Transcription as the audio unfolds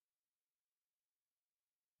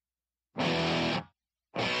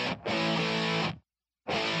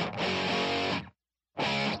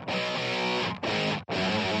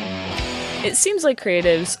It seems like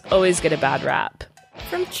creatives always get a bad rap.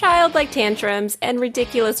 From childlike tantrums and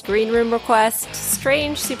ridiculous green room requests to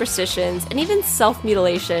strange superstitions and even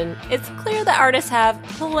self-mutilation, it's clear that artists have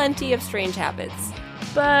plenty of strange habits.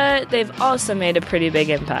 But they've also made a pretty big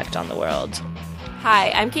impact on the world. Hi,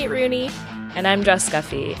 I'm Kate Rooney. And I'm Jess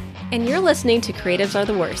Guffey. And you're listening to Creatives Are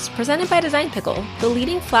the Worst, presented by Design Pickle, the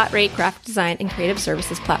leading flat-rate graphic design and creative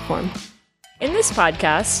services platform. In this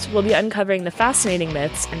podcast, we'll be uncovering the fascinating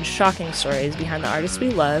myths and shocking stories behind the artists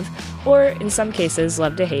we love, or in some cases,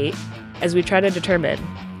 love to hate, as we try to determine,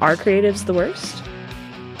 are creatives the worst?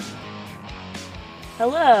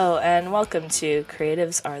 Hello, and welcome to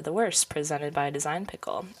Creatives Are the Worst, presented by Design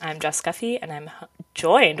Pickle. I'm Jess Guffey, and I'm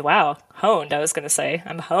honed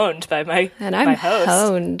by my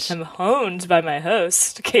host. I'm honed by my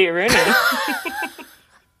host, Kate Rooney.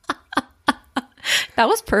 That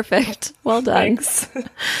was perfect. Well done. Thanks.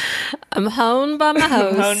 I'm honed by my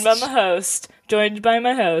host. Honed by my host. Joined by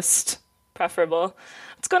my host. Preferable.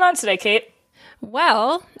 What's going on today, Kate?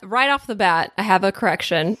 Well, right off the bat, I have a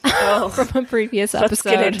correction from a previous episode. Let's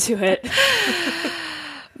get into it.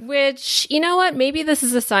 Which, you know what? Maybe this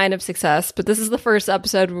is a sign of success, but this is the first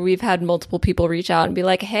episode where we've had multiple people reach out and be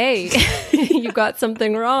like, hey, you got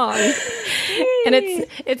something wrong. And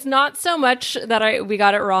it's not so much that we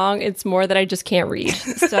got it wrong, it's more that I just can't read.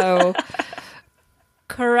 So,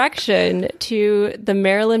 correction to the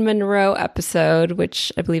Marilyn Monroe episode,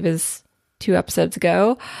 which I believe is 2 episodes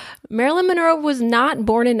ago. Marilyn Monroe was not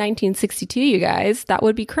born in 1962, you guys. That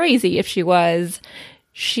would be crazy if she was.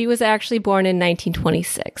 She was actually born in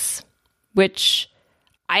 1926, which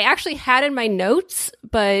I actually had in my notes,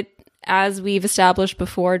 but as we've established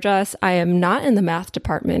before, Jess, I am not in the math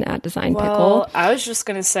department at Design Pickle. Well, I was just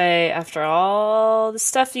going to say, after all the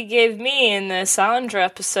stuff you gave me in the Salinger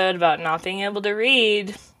episode about not being able to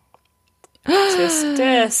read, tisk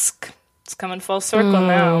tisk, it's coming full circle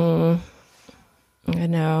now. I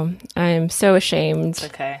know. I am so ashamed. It's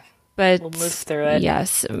okay. But we'll move through it.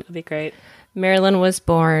 Yes. It'll be great. Marilyn was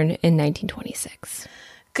born in 1926.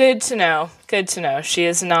 Good to know. Good to know. She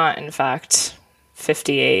is not, in fact,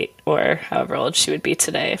 58 or however old she would be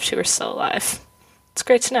today if she were still alive. It's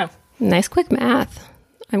great to know. Nice quick math.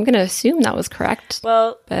 I'm going to assume that was correct.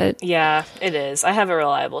 Well, but yeah, it is. I have a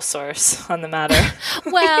reliable source on the matter.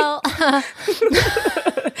 Well, I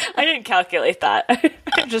didn't calculate that. I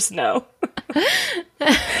just know.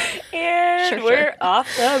 And we're off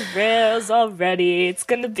the rails already. It's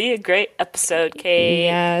going to be a great episode, Kate.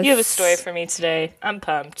 Yes. You have a story for me today. I'm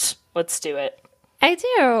pumped. Let's do it. I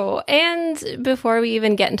do. And before we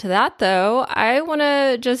even get into that, though, I want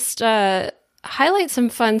to just highlight some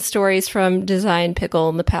fun stories from Design Pickle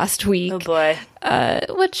in the past week. Oh, boy.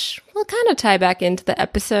 Which will kind of tie back into the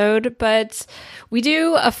episode. But we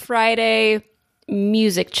do a Friday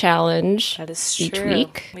music challenge. That is each true.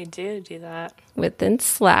 Week. We do that. Within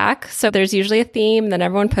Slack. So there's usually a theme, then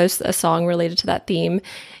everyone posts a song related to that theme.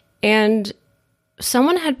 And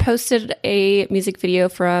someone had posted a music video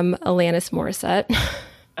from Alanis Morissette.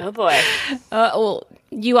 Oh, boy. Well,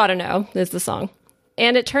 You Ought to Know is the song.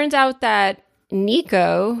 And it turns out that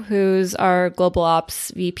Nico, who's our Global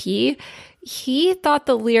Ops VP, he thought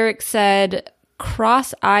the lyric said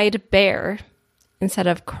cross-eyed bear instead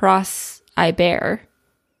of cross-eye bear.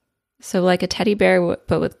 So like a teddy bear,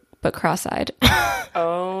 but cross-eyed.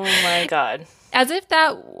 Oh, my God. As if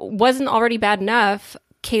that wasn't already bad enough,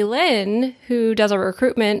 Kaylin, who does our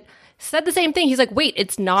recruitment, said the same thing. He's like, wait,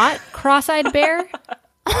 it's not cross-eyed bear?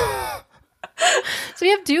 So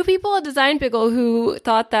we have 2 people at Design Pickle who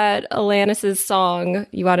thought that Alanis's song,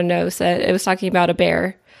 You Ought to Know, said it was talking about a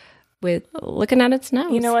bear with looking at its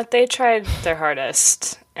nose. You know what? They tried their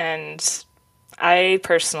hardest, and I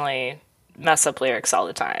personally mess up lyrics all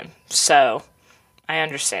the time, so I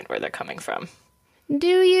understand where they're coming from.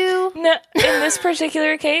 Do you? No, in this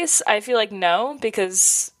particular case, I feel like no,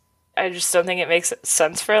 because I just don't think it makes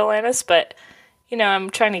sense for Alanis, but, you know,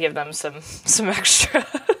 I'm trying to give them some extra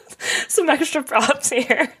some extra props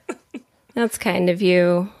here. That's kind of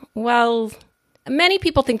you. Well, many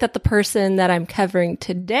people think that the person that I'm covering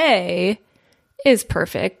today is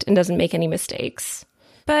perfect and doesn't make any mistakes.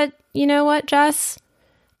 But you know what, Jess?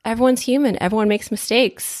 Everyone's human. Everyone makes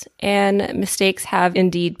mistakes. And mistakes have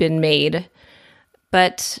indeed been made.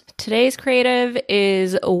 But today's creative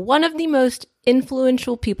is one of the most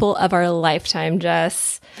influential people of our lifetime,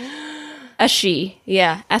 Jess. A she.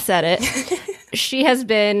 Yeah, I said it. She has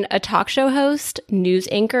been a talk show host, news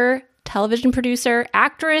anchor, television producer,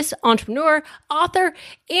 actress, entrepreneur, author,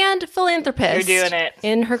 and philanthropist. You're doing it.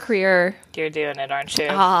 In her career. You're doing it, aren't you?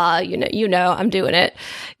 You know, I'm doing it.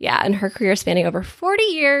 Yeah, in her career spanning over 40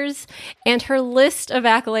 years, and her list of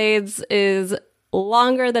accolades is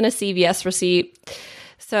longer than a CVS receipt.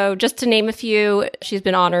 So just to name a few, she's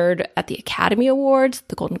been honored at the Academy Awards,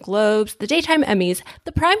 the Golden Globes, the Daytime Emmys,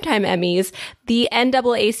 the Primetime Emmys, the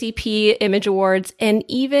NAACP Image Awards, and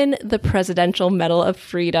even the Presidential Medal of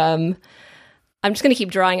Freedom. I'm just going to keep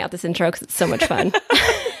drawing out this intro because it's so much fun.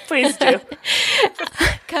 Please do.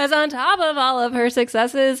 Because on top of all of her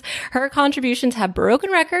successes, her contributions have broken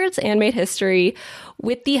records and made history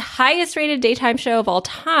with the highest rated daytime show of all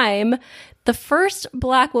time, the first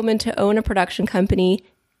Black woman to own a production company,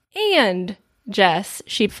 and, Jess,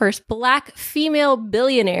 she's the first Black female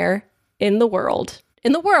billionaire in the world.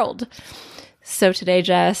 So today,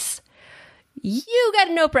 Jess, you get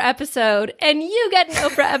an Oprah episode, and you get an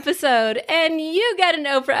Oprah episode, and you get an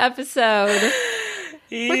Oprah episode.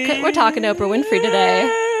 We're talking Oprah Winfrey today.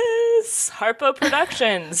 Yes! Harpo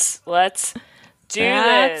Productions. Let's do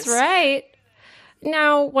this. That's right.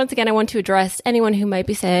 Now, once again, I want to address anyone who might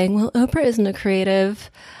be saying, well, Oprah isn't a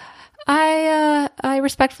creative. I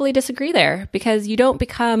respectfully disagree there, because you don't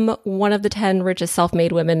become one of the 10 richest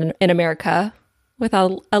self-made women in America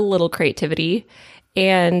without a little creativity.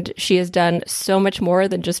 And she has done so much more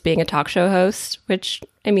than just being a talk show host, which,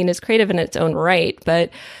 I mean, is creative in its own right. But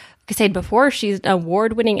like I said before, she's an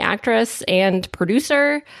award-winning actress and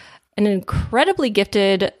producer, an incredibly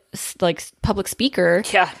gifted public speaker.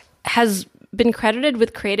 Yeah. Has been credited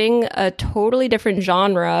with creating a totally different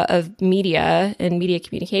genre of media and media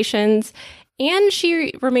communications. And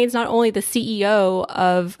she remains not only the CEO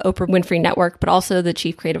of Oprah Winfrey Network, but also the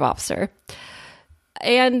chief creative officer.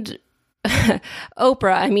 And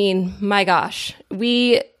Oprah, I mean, my gosh,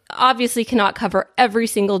 we obviously cannot cover every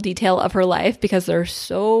single detail of her life because there's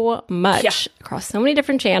so much across so many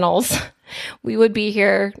different channels. We would be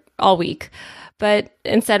here all week. But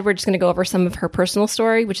instead, we're just going to go over some of her personal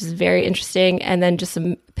story, which is very interesting, and then just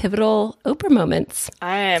some pivotal Oprah moments.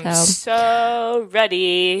 I am so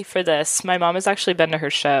ready for this. My mom has actually been to her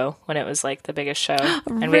show when it was like the biggest show.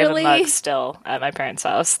 And Really? We have a mug still at my parents'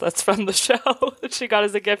 house that's from the show that she got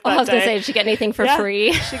as a gift that day. I was going to say, did she get anything for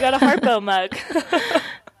free? She got a Harpo mug.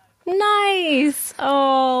 Nice.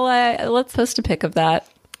 Oh, let's post a pic of that.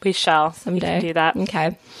 We shall. Someday. We can do that.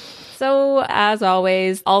 Okay. So, as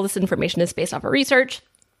always, all this information is based off of research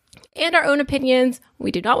and our own opinions. We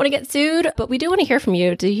do not want to get sued, but we do want to hear from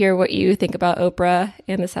you to hear what you think about Oprah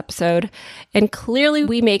in this episode. And clearly,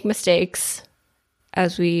 we make mistakes,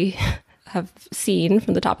 as we have seen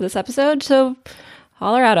from the top of this episode. So,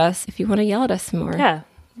 holler at us if you want to yell at us some more. Yeah,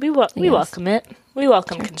 we welcome it. We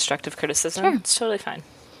welcome constructive criticism. Sure. It's totally fine.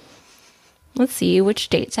 Let's see which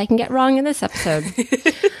dates I can get wrong in this episode.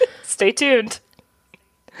 Stay tuned.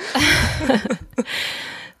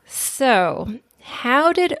 So,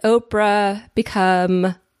 how did Oprah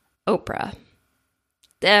become Oprah?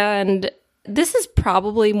 And this is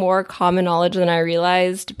probably more common knowledge than I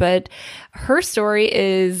realized, but her story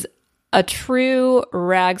is a true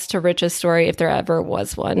rags to riches story if there ever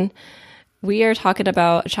was one. We are talking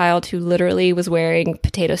about a child who literally was wearing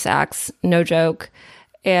potato sacks, no joke,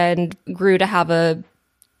 and grew to have a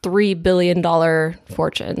 $3 billion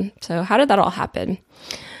fortune. So how did that all happen?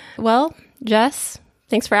 Well, Jess,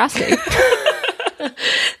 thanks for asking.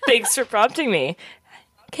 Thanks for prompting me.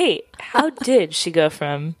 Kate, how did she go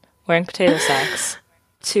from wearing potato sacks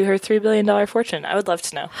to her $3 billion fortune? I would love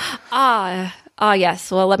to know.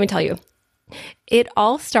 Yes. Well, let me tell you. It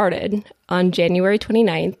all started on January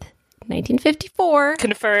 29th, 1954.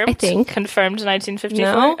 Confirmed? I think. Confirmed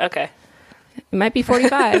 1954? No. Okay. It might be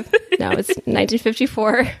 45. No, it's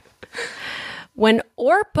 1954. When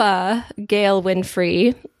Orpah Gail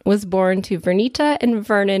Winfrey was born to Vernita and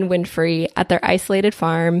Vernon Winfrey at their isolated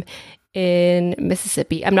farm in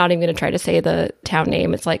Mississippi. I'm not even going to try to say the town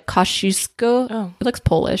name. It's like Kosciuszko. Oh. It looks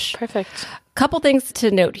Polish. Perfect. Couple things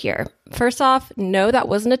to note here. First off, no, that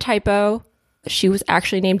wasn't a typo. She was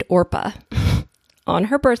actually named Orpah. On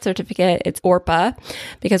her birth certificate, it's Orpah,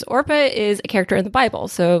 because Orpah is a character in the Bible,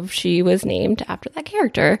 so she was named after that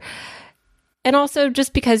character. And also,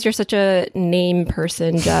 just because you're such a name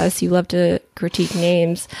person, Jess, you love to critique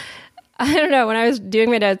names. I don't know, when I was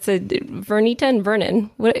doing my notes, Vernita and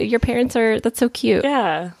Vernon, your parents are, that's so cute.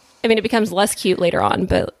 Yeah. I mean, it becomes less cute later on,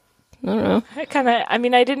 but I don't know.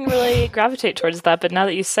 I didn't really gravitate towards that, but now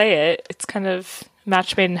that you say it, it's kind of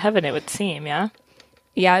match made in heaven, it would seem, yeah?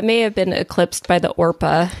 Yeah, it may have been eclipsed by the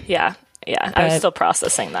Orpah. Yeah. I was still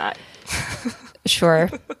processing that. Sure.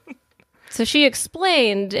 So she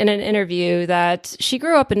explained in an interview that she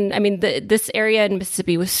grew up in, this area in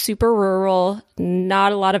Mississippi was super rural,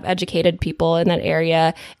 not a lot of educated people in that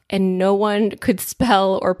area, and no one could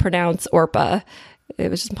spell or pronounce Orpah. It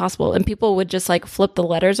was just impossible. And people would just like flip the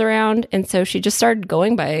letters around. And so she just started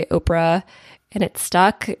going by Oprah, and it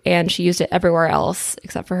stuck, and she used it everywhere else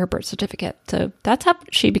except for her birth certificate. So that's how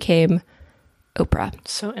she became Oprah.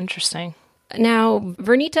 So interesting. Now,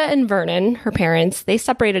 Vernita and Vernon, her parents, they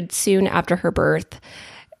separated soon after her birth,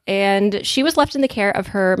 and she was left in the care of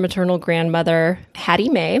her maternal grandmother, Hattie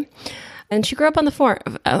Mae, and she grew up on the farm.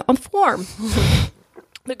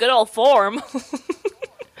 The good old farm.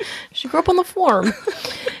 She grew up on the farm.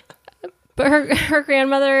 But her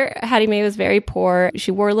grandmother, Hattie Mae, was very poor.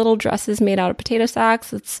 She wore little dresses made out of potato sacks.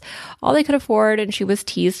 That's all they could afford, and she was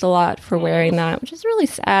teased a lot for wearing that, which is really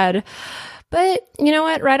sad. But you know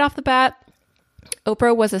what? Right off the bat,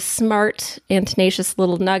 Oprah was a smart and tenacious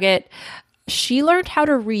little nugget. She learned how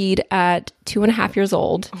to read at 2.5 years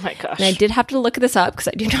old. Oh my gosh. And I did have to look this up because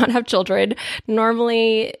I do not have children.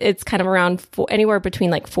 Normally, it's kind of around anywhere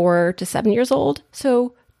between like 4 to 7 years old.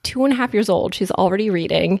 So 2.5 years old, she's already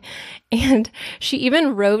reading. And she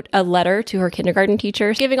even wrote a letter to her kindergarten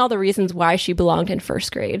teacher giving all the reasons why she belonged in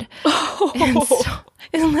first grade. Oh.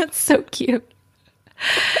 And that's so cute.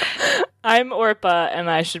 I'm Orpah, and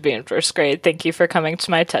I should be in first grade. Thank you for coming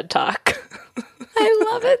to my TED Talk. I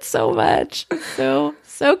love it so much. So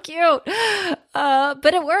cute.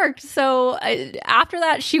 But it worked. So after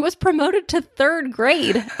that, she was promoted to 3rd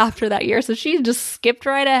grade after that year. So she just skipped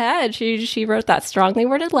right ahead. She wrote that strongly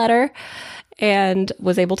worded letter and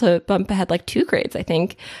was able to bump ahead like 2 grades, I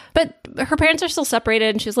think. But her parents are still separated,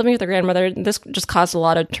 and she's living with her grandmother. This just caused a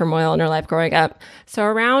lot of turmoil in her life growing up. So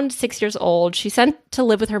around 6 years old, she's sent to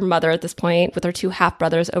live with her mother at this point, with her 2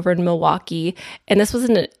 half-brothers over in Milwaukee. And this was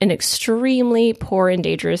an extremely poor and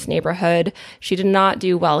dangerous neighborhood. She did not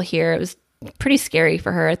do well here. It was pretty scary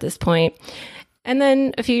for her at this point. And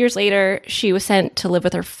then a few years later, she was sent to live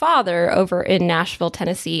with her father over in Nashville,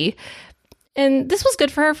 Tennessee. And this was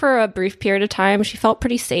good for her for a brief period of time. She felt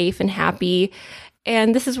pretty safe and happy.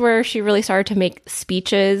 And this is where she really started to make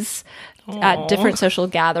speeches at different social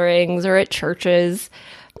gatherings or at churches.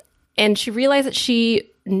 And she realized that she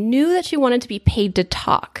knew that she wanted to be paid to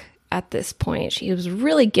talk at this point. She was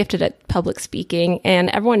really gifted at public speaking, and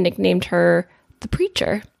everyone nicknamed her the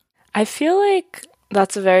preacher. I feel like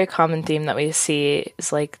that's a very common theme that we see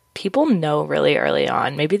is like people know really early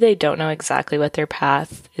on. Maybe they don't know exactly what their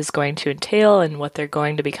path is going to entail and what they're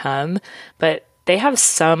going to become, but they have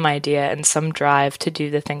some idea and some drive to do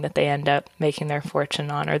the thing that they end up making their fortune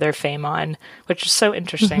on or their fame on, which is so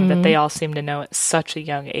interesting that they all seem to know at such a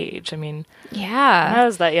young age. I mean, yeah, when I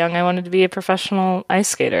was that young, I wanted to be a professional ice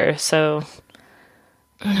skater, so...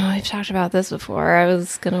 No, I've talked about this before. I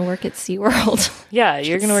was going to work at SeaWorld. Yeah,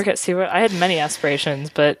 you're going to work at SeaWorld. I had many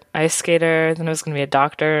aspirations, but ice skater, then I was going to be a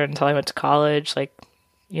doctor until I went to college. Like,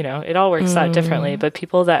 you know, it all works out differently, but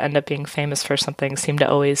people that end up being famous for something seem to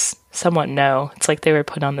always somewhat know. It's like they were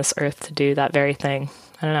put on this earth to do that very thing.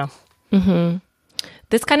 I don't know. Mm-hmm.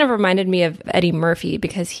 This kind of reminded me of Eddie Murphy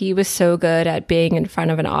because he was so good at being in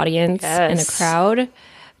front of an audience and a crowd.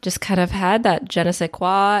 Just kind of had that je ne sais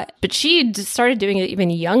quoi. But she started doing it even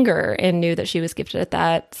younger and knew that she was gifted at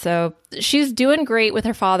that. So she's doing great with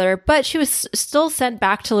her father, but she was still sent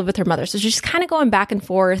back to live with her mother. So she's kind of going back and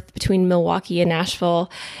forth between Milwaukee and Nashville.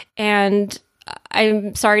 And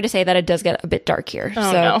I'm sorry to say that it does get a bit dark here.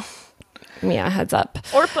 Oh, no. Yeah, heads up.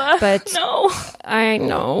 Orpah. But no. I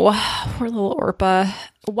know. Poor little Orpah.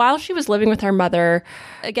 While she was living with her mother,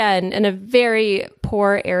 again, in a very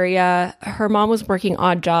poor area, her mom was working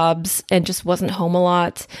odd jobs and just wasn't home a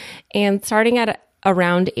lot. And starting at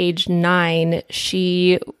around age 9,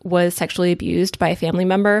 she was sexually abused by a family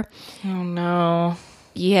member. Oh, no.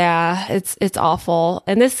 Yeah, it's awful.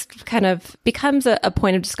 And this kind of becomes a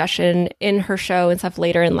point of discussion in her show and stuff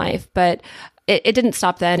later in life. But it didn't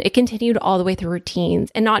stop then. It continued all the way through her teens.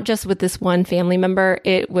 And not just with this one family member.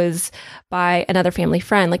 It was by another family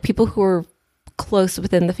friend, like people who were close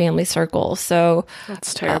within the family circle. So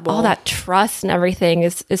that's terrible. All that trust and everything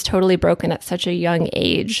is totally broken at such a young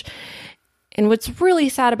age. And what's really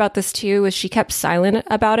sad about this too is she kept silent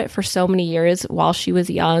about it for so many years while she was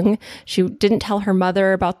young. She didn't tell her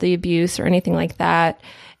mother about the abuse or anything like that.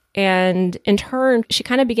 And in turn, she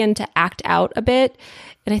kind of began to act out a bit.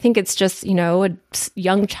 And I think it's just, you know, a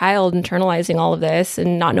young child internalizing all of this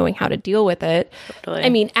and not knowing how to deal with it. Totally. I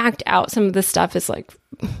mean, act out. Some of this stuff is like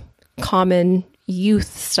common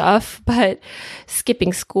youth stuff, but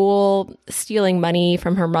skipping school, stealing money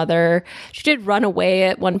from her mother. She did run away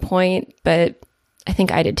at one point, but I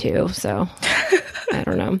think I did too. So I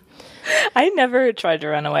don't know. I never tried to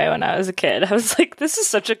run away when I was a kid. I was like, this is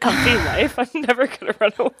such a comfy life. I'm never going to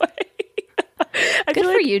run away. Good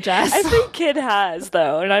for you, Jess. Every kid has,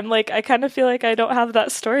 though. And I'm like, I kind of feel like I don't have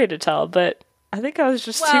that story to tell, but I think I was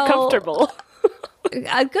just too comfortable. Good.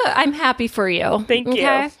 I'm happy for you. Thank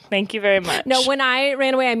you. Thank you very much. No, when I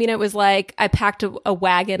ran away, I mean, it was like I packed a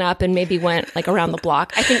wagon up and maybe went like around the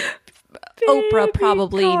block. I think Oprah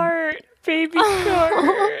probably... Baby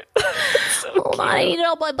cart. So hold on, I need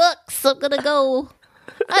all my books. I'm gonna go.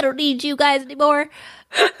 I don't need you guys anymore.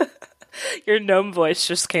 Your gnome voice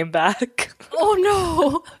just came back. Oh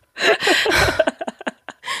no.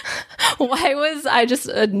 Why was I just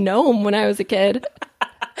a gnome when I was a kid?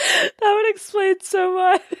 That would explain so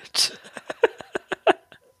much.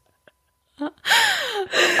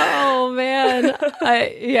 Oh man.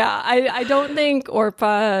 I don't think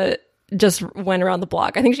Orpah just went around the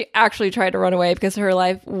block. I think she actually tried to run away because her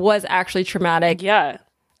life was actually traumatic. Yeah.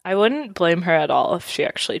 I wouldn't blame her at all if she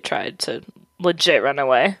actually tried to legit run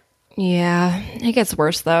away. Yeah, it gets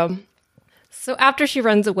worse though. So after she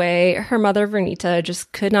runs away, her mother, Vernita,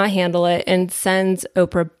 just could not handle it and sends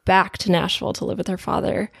Oprah back to Nashville to live with her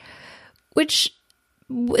father, which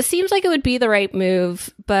seems like it would be the right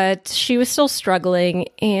move, but she was still struggling.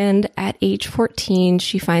 And at age 14,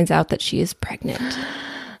 she finds out that she is pregnant.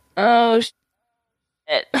 Oh,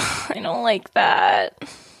 shit. I don't like that.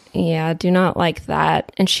 Yeah, do not like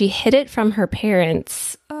that. And she hid it from her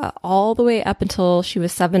parents all the way up until she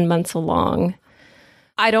was 7 months along.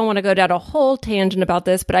 I don't want to go down a whole tangent about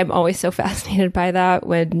this, but I'm always so fascinated by that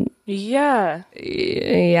when... Yeah,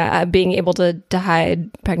 being able to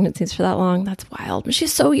hide pregnancies for that long, that's wild. But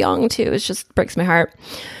she's so young, too. It just breaks my heart.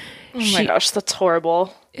 Oh my gosh, that's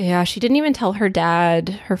horrible. Yeah, she didn't even tell her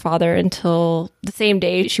father, until the same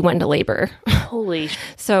day she went into labor. Holy.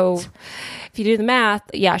 So if you do the math,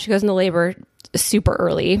 yeah, she goes into labor super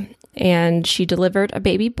early and she delivered a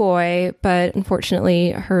baby boy, but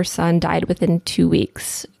unfortunately her son died within 2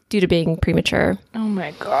 weeks due to being premature. Oh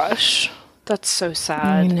my gosh. That's so sad.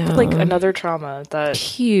 I know. Like another trauma that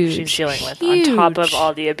she's dealing with on top of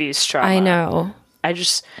all the abuse trauma. I know.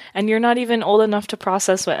 And you're not even old enough to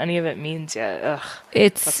process what any of it means yet. Ugh,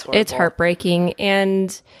 it's heartbreaking.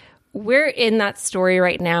 And we're in that story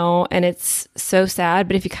right now and it's so sad.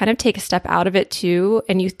 But if you kind of take a step out of it too,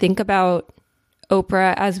 and you think about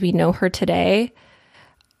Oprah as we know her today,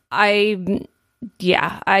 I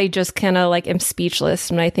just kind of like am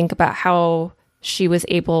speechless when I think about how she was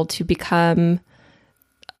able to become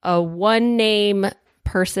a one name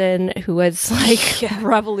person who has like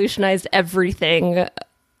revolutionized everything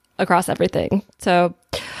across everything. So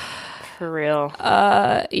for real.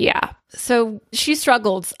 So she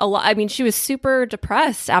struggled a lot. I mean, she was super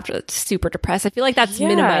depressed. I feel like that's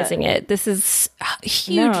minimizing it. This is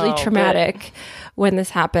hugely traumatic when this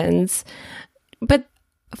happens. But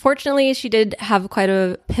fortunately, she did have quite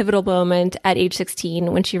a pivotal moment at age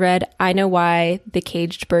 16 when she read I Know Why the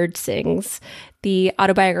Caged Bird Sings, the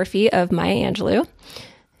autobiography of Maya Angelou.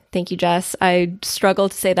 Thank you, Jess. I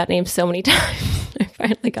struggled to say that name so many times. I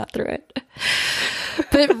finally got through it.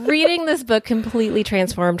 But reading this book completely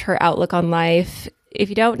transformed her outlook on life. If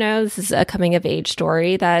you don't know, this is a coming-of-age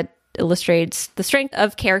story that illustrates the strength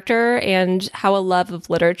of character and how a love of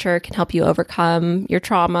literature can help you overcome your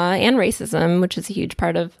trauma and racism, which is a huge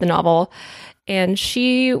part of the novel. And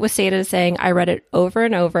she was stated as saying, I read it over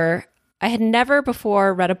and over. I had never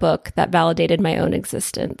before read a book that validated my own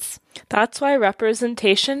existence. That's why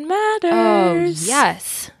representation matters. Oh,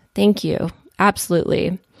 yes. Thank you.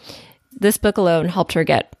 Absolutely. This book alone helped her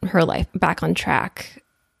get her life back on track.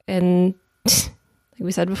 And like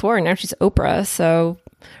we said before, now she's Oprah. So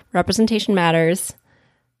representation matters.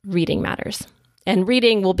 Reading matters. And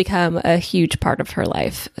reading will become a huge part of her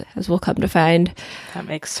life, as we'll come to find. That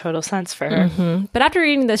makes total sense for her. Mm-hmm. But after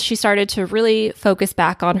reading this, she started to really focus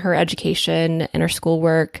back on her education and her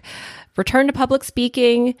schoolwork, returned to public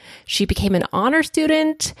speaking. She became an honor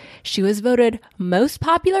student. She was voted most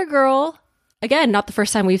popular girl. Again, not the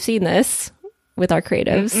first time we've seen this with our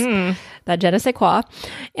creatives, that je ne sais quoi.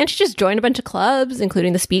 And she just joined a bunch of clubs,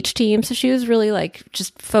 including the speech team. So she was really like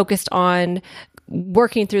just focused on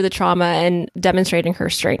working through the trauma and demonstrating her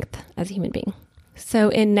strength as a human being. So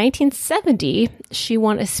in 1970, she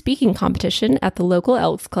won a speaking competition at the local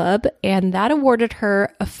Elks Club, and that awarded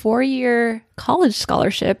her a 4-year college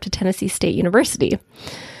scholarship to Tennessee State University.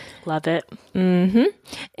 Love it. Mm-hmm.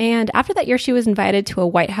 And after that year, she was invited to a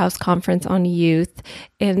White House conference on youth.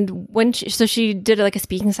 And she did like a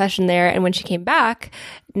speaking session there. And when she came back,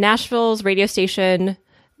 Nashville's radio station,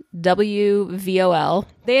 WVOL,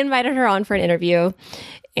 they invited her on for an interview.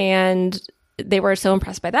 And they were so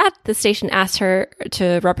impressed by that, the station asked her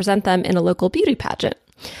to represent them in a local beauty pageant.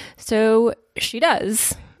 So she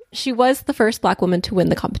does. She was the first Black woman to win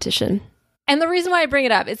the competition. And the reason why I bring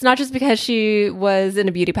it up, it's not just because she was in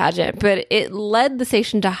a beauty pageant, but it led the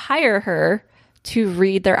station to hire her to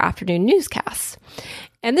read their afternoon newscasts.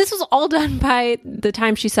 And this was all done by the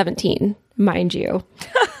time she's 17, mind you.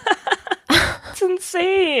 It's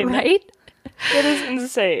insane. Right? It is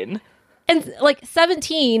insane. And like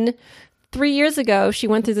 17, 3 years ago, she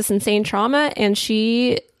went through this insane trauma and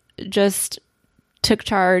she just took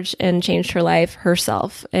charge and changed her life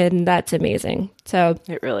herself. And that's amazing. So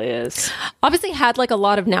it really is. Obviously had like a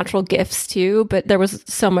lot of natural gifts too, but there was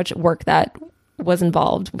so much work that was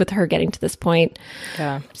involved with her getting to this point.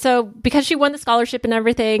 Yeah. So because she won the scholarship and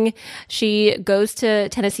everything, she goes to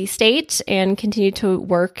Tennessee State and continued to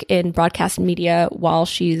work in broadcast media while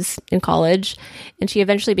she's in college. And she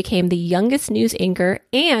eventually became the youngest news anchor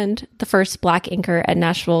and the first Black anchor at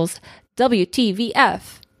Nashville's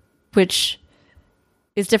WTVF, which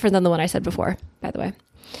is different than the one I said before, by the way.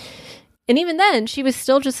 And even then, she was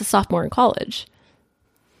still just a sophomore in college.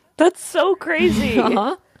 That's so crazy.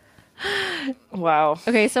 Uh-huh. Wow.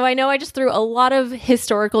 Okay, so I know I just threw a lot of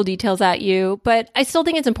historical details at you, but I still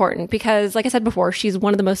think it's important because, like I said before, she's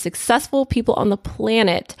one of the most successful people on the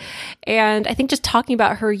planet. And I think just talking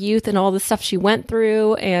about her youth and all the stuff she went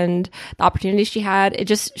through and the opportunities she had, it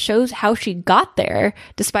just shows how she got there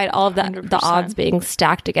despite all of the odds being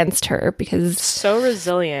stacked against her because... So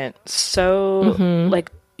resilient. So,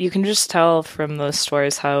 like, you can just tell from those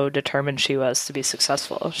stories how determined she was to be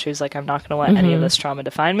successful. She was like, I'm not going to let any of this trauma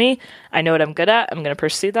define me. I know what I'm good at. I'm going to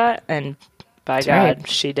pursue that. And by God,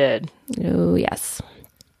 she did. Oh, yes.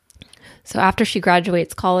 So after she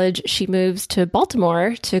graduates college, she moves to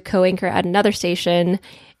Baltimore to co-anchor at another station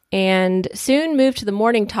and soon moved to the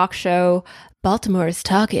morning talk show Baltimore is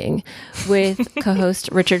Talking with co-host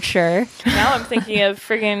Richard Scher. Now I'm thinking of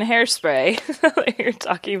friggin' Hairspray. You're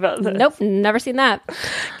talking about this. Nope, never seen that.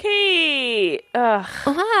 Kate! Ugh.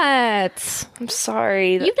 What? I'm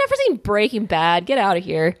sorry. You've never seen Breaking Bad. Get out of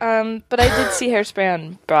here. But I did see Hairspray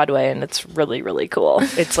on Broadway, and it's really, really cool.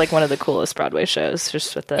 It's like one of the coolest Broadway shows,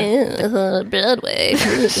 just with the... Broadway.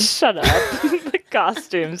 Shut up. The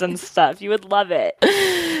costumes and stuff. You would love it.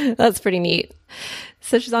 That's pretty neat.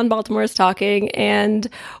 So she's on Baltimore's Talking, and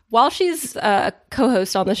while she's a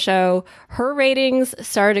co-host on the show, her ratings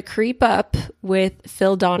started to creep up with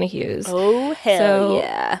Phil Donahue's. Oh, hell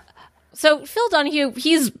yeah. So Phil Donahue,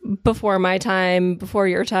 he's before my time, before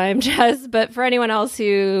your time, Jess, but for anyone else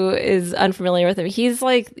who is unfamiliar with him, he's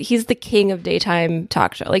the king of daytime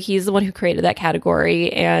talk show. Like, he's the one who created that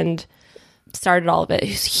category and started all of it.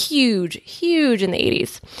 He's huge in the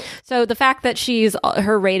 80s. So the fact that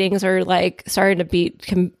her ratings are like starting to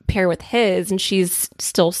compare with his, and she's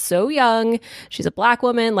still so young, she's a Black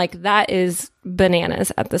woman, like that is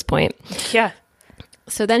bananas at this point. Yeah.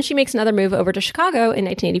 So then she makes another move over to Chicago in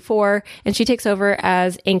 1984, and she takes over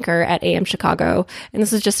as anchor at AM Chicago. And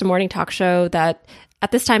this is just a morning talk show that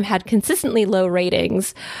at this time had consistently low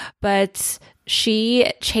ratings, but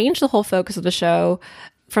she changed the whole focus of the show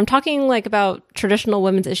from talking like about traditional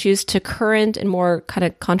women's issues to current and more kind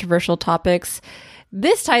of controversial topics.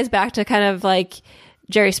 This ties back to kind of like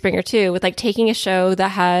Jerry Springer too, with like taking a show that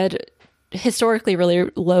had historically really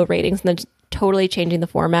low ratings and then totally changing the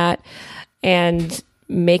format and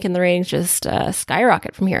making the ratings just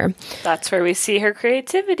skyrocket from here. That's where we see her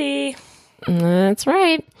creativity. That's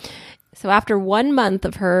right. So after 1 month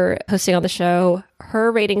of her hosting on the show, her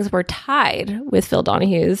ratings were tied with Phil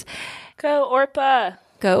Donahue's. Go Orpah.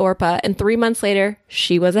 Go Orpah. And 3 months later,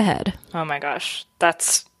 she was ahead. Oh my gosh.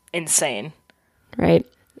 That's insane. Right.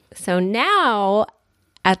 So now,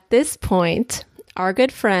 at this point, our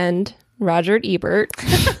good friend, Roger Ebert.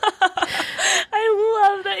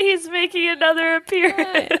 I love that he's making another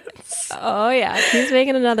appearance. Oh, yeah. He's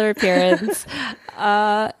making another appearance.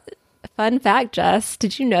 Fun fact, Jess,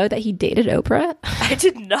 did you know that he dated Oprah? I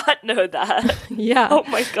did not know that. Yeah. Oh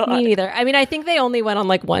my God. Me neither. I mean, I think they only went on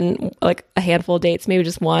like a handful of dates, maybe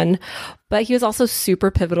just one. But he was also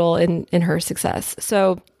super pivotal in her success.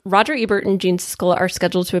 So Roger Ebert and Gene Siskel are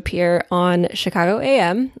scheduled to appear on Chicago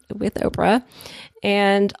AM with Oprah.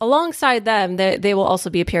 And alongside them, they will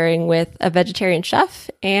also be appearing with a vegetarian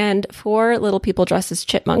chef and 4 little people dressed as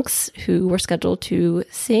chipmunks who were scheduled to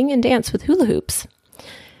sing and dance with hula hoops.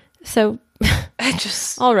 So, I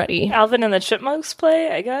just... already. Alvin and the Chipmunks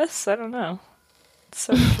play, I guess? I don't know. It's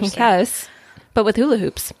so interesting. Yes, but with hula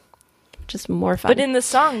hoops. Just more fun. But in the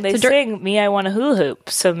song, they sing, "Me, I want a hula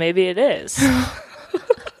hoop," so maybe it is.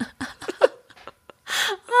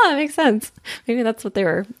 Oh, that makes sense. Maybe that's what they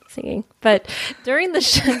were singing. But during the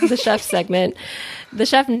chef segment, the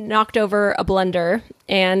chef knocked over a blender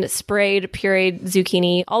and sprayed pureed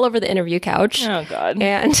zucchini all over the interview couch. Oh, God.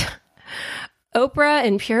 And Oprah,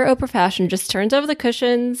 in pure Oprah fashion, just turns over the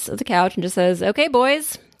cushions of the couch and just says, "Okay,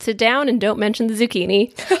 boys, sit down and don't mention the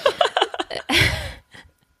zucchini."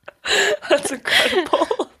 That's incredible.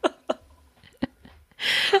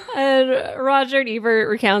 And Roger Ebert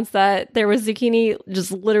recounts that there was zucchini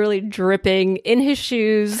just literally dripping in his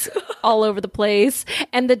shoes all over the place.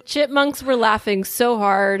 And the chipmunks were laughing so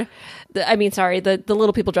hard. The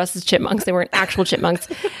little people dressed as chipmunks. They weren't actual chipmunks.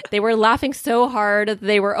 They were laughing so hard that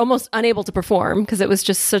they were almost unable to perform because it was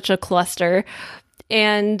just such a cluster.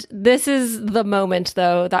 And this is the moment,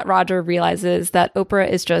 though, that Roger realizes that Oprah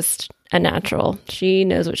is just a natural. She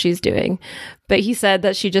knows what she's doing. But he said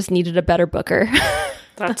that she just needed a better booker.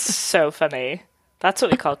 That's so funny. That's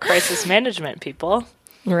what we call crisis management, people.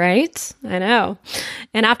 Right? I know.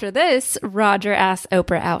 And after this, Roger asked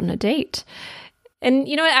Oprah out on a date. And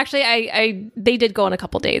you know what? Actually, they did go on a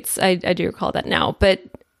couple dates. I do recall that now. But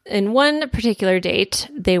in one particular date,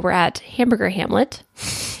 they were at Hamburger Hamlet.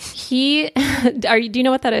 Do you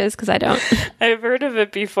know what that is? Because I don't. I've heard of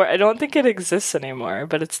it before. I don't think it exists anymore,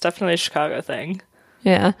 but it's definitely a Chicago thing.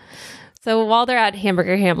 Yeah. So while they're at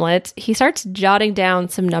Hamburger Hamlet, he starts jotting down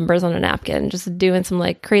some numbers on a napkin, just doing some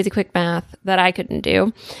like crazy quick math that I couldn't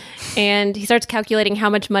do. And he starts calculating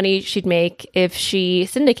how much money she'd make if she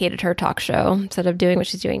syndicated her talk show instead of doing what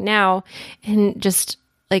she's doing now. And just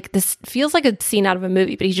like this feels like a scene out of a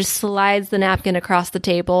movie, but he just slides the napkin across the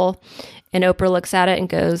table and Oprah looks at it and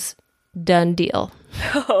goes, "Done deal."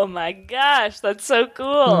 Oh my gosh, that's so cool.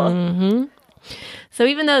 Mm-hmm. So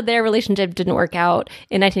even though their relationship didn't work out,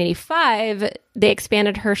 in 1985, they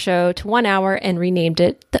expanded her show to 1 hour and renamed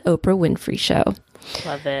it The Oprah Winfrey Show.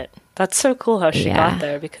 Love it. That's so cool how she got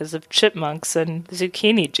there because of chipmunks and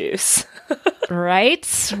zucchini juice. Right?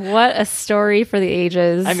 What a story for the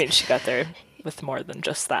ages. I mean, she got there with more than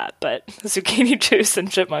just that, but zucchini juice and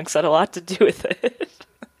chipmunks had a lot to do with it.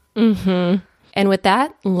 Mm-hmm. And with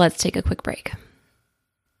that, let's take a quick break.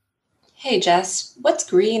 Hey, Jess, what's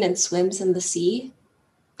green and swims in the sea?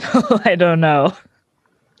 Oh, I don't know.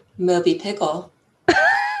 Moby Pickle.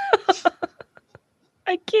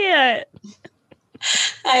 I can't.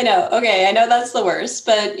 I know. Okay, I know that's the worst,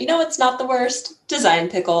 but you know what's not the worst? Design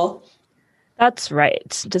Pickle. That's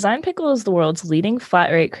right. Design Pickle is the world's leading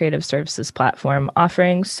flat-rate creative services platform,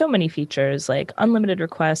 offering so many features like unlimited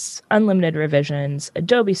requests, unlimited revisions,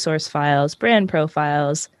 Adobe source files, brand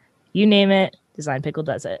profiles, you name it, Design Pickle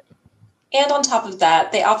does it. And on top of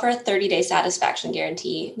that, they offer a 30-day satisfaction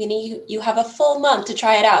guarantee, meaning you have a full month to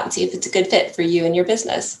try it out and see if it's a good fit for you and your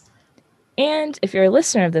business. And if you're a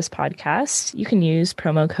listener of this podcast, you can use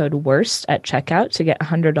promo code WORST at checkout to get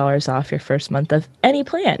 $100 off your first month of any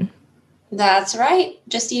plan. That's right.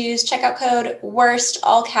 Just use checkout code WORST,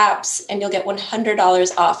 all caps, and you'll get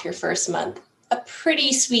 $100 off your first month. A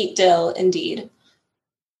pretty sweet deal indeed.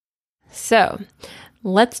 So,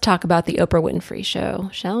 let's talk about the Oprah Winfrey Show,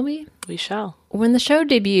 shall we? We shall. When the show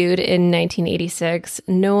debuted in 1986,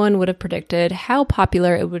 no one would have predicted how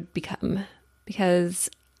popular it would become. Because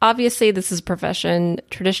obviously this is a profession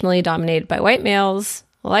traditionally dominated by white males,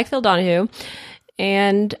 like Phil Donahue.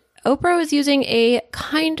 And Oprah was using a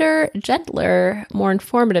kinder, gentler, more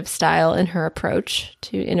informative style in her approach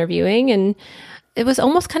to interviewing. And it was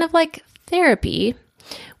almost kind of like therapy,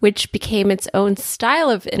 which became its own style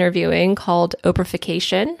of interviewing called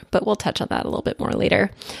Oprahification, but we'll touch on that a little bit more later.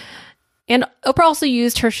 And Oprah also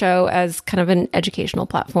used her show as kind of an educational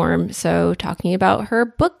platform, so talking about her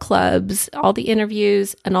book clubs, all the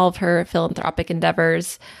interviews, and all of her philanthropic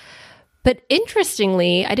endeavors. But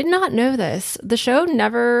interestingly, I did not know this. The show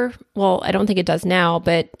never, well, I don't think it does now,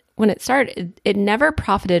 but when it started, it never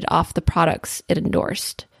profited off the products it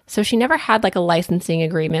endorsed. So she never had like a licensing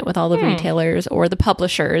agreement with all the retailers or the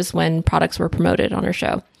publishers when products were promoted on her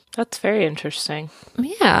show. That's very interesting.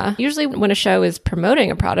 Yeah. Usually when a show is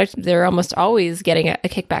promoting a product, they're almost always getting a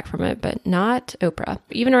kickback from it, but not Oprah.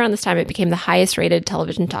 Even around this time, it became the highest rated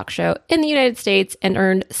television talk show in the United States and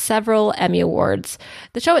earned several Emmy Awards.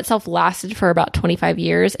 The show itself lasted for about 25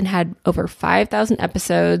 years and had over 5,000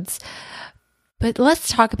 episodes. But let's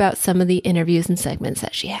talk about some of the interviews and segments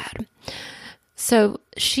that she had. So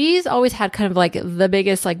she's always had kind of like the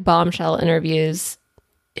biggest like bombshell interviews.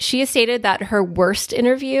 She has stated that her worst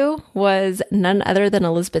interview was none other than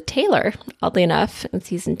Elizabeth Taylor, oddly enough, in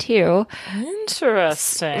season 2.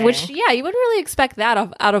 Interesting. Which, yeah, you wouldn't really expect that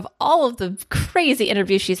out of all of the crazy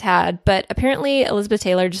interviews she's had. But apparently Elizabeth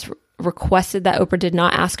Taylor just requested that Oprah did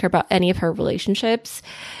not ask her about any of her relationships.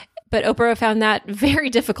 But Oprah found that very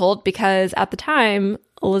difficult because at the time,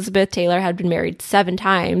 Elizabeth Taylor had been married 7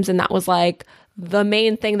 times, and that was like the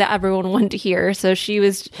main thing that everyone wanted to hear. So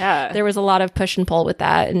there was a lot of push and pull with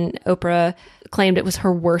that, and Oprah claimed it was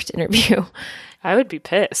her worst interview. I would be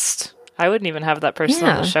pissed. I wouldn't even have that person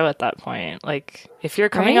on the show at that point. Like, if you're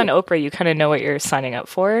coming on Oprah, you kind of know what you're signing up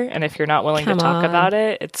for. And if you're not willing to talk about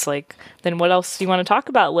it, it's like, then what else do you want to talk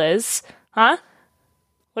about, Liz? Huh?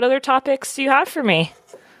 What other topics do you have for me?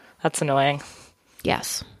 That's annoying.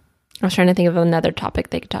 Yes. I was trying to think of another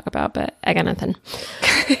topic they could talk about, but I got nothing.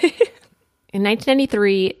 In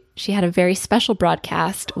 1993, she had a very special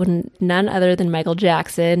broadcast with none other than Michael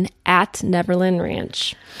Jackson at Neverland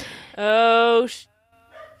Ranch. Oh,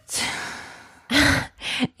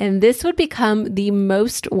 and this would become the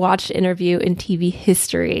most watched interview in TV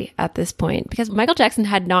history at this point because Michael Jackson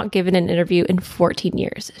had not given an interview in 14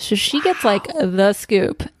 years. So she gets like the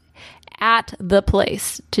scoop at the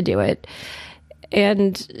place to do it.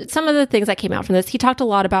 And some of the things that came out from this, he talked a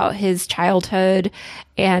lot about his childhood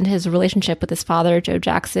and his relationship with his father, Joe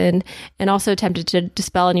Jackson, and also attempted to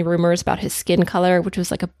dispel any rumors about his skin color, which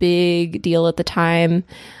was like a big deal at the time.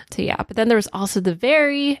 So yeah, but then there was also the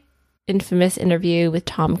very infamous interview with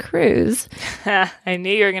Tom Cruise. I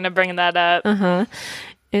knew you were going to bring that up.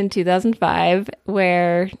 In 2005,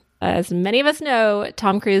 where, as many of us know,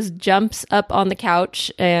 Tom Cruise jumps up on the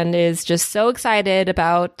couch and is just so excited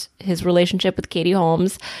about his relationship with Katie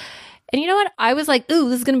Holmes. And you know what? I was like, ooh,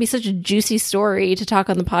 this is going to be such a juicy story to talk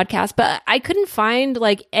on the podcast. But I couldn't find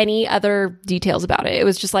like any other details about it. It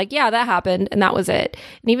was just like, yeah, that happened. And that was it.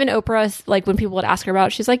 And even Oprah, like when people would ask her about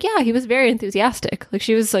it, she's like, yeah, he was very enthusiastic. Like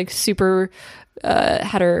she was like super,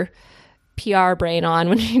 had her PR brain on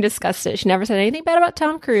when she discussed it. She never said anything bad about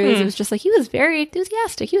Tom Cruise. It was just like, he was very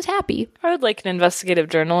enthusiastic. He was happy. I would like an investigative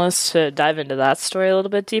journalist to dive into that story a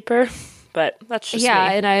little bit deeper. But that's just me.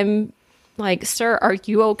 And I'm like, sir, are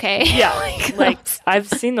you okay? Yeah. like I've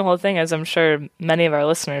seen the whole thing, as I'm sure many of our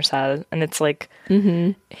listeners have. And it's like,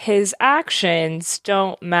 his actions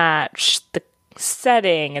don't match the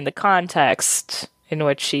setting and the context in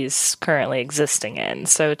which he's currently existing in.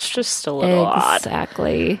 So it's just a little odd.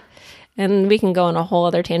 Exactly. And we can go on a whole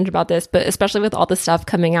other tangent about this, but especially with all the stuff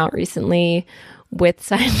coming out recently with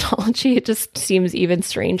Scientology, it just seems even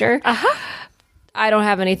stranger. I don't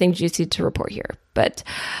have anything juicy to report here, but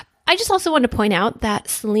I just also want to point out that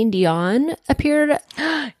Celine Dion appeared.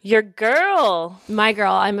 Your girl. My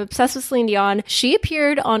girl. I'm obsessed with Celine Dion. She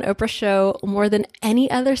appeared on Oprah Show more than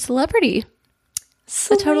any other celebrity.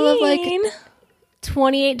 Celine. A total of like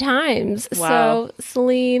 28 times. Wow. So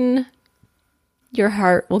Celine, your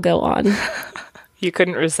heart will go on. You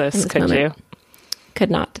couldn't resist, could you?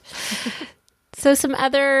 Could not. So some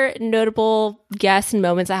other notable guests and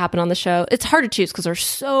moments that happened on the show. It's hard to choose because there's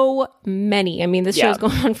so many. I mean, this show's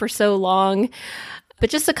going on for so long. But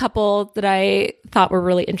just a couple that I thought were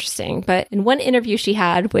really interesting. But in one interview she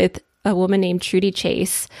had with a woman named Trudy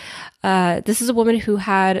Chase, this is a woman who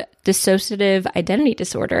had dissociative identity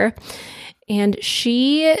disorder. And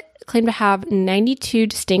she claimed to have 92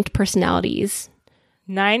 distinct personalities.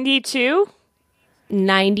 92?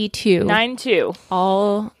 92. 92.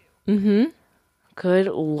 All, Good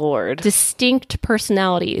Lord. distinct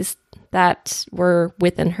personalities that were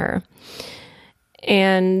within her.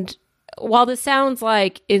 And while this sounds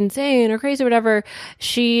like insane or crazy or whatever,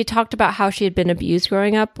 she talked about how she had been abused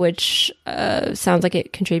growing up, which sounds like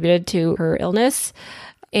it contributed to her illness.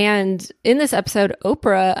 And in this episode,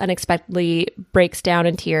 Oprah unexpectedly breaks down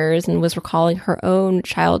in tears and was recalling her own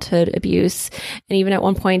childhood abuse. And even at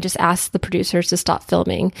one point just asked the producers to stop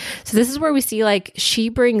filming. So this is where we see like she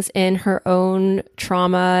brings in her own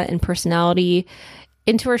trauma and personality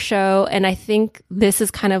into her show. And I think this is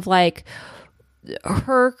kind of like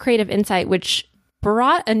her creative insight, which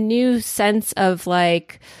brought a new sense of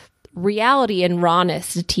like reality and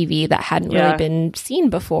rawness to TV that hadn't really been seen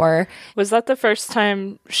before. Was that the first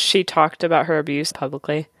time she talked about her abuse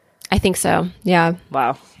publicly? I think so. Yeah.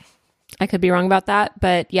 Wow. I could be wrong about that,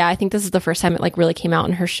 but yeah, I think this is the first time it like really came out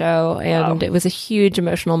in her show, and it was a huge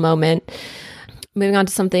emotional moment. Moving on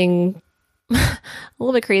to something a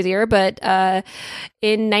little bit crazier, but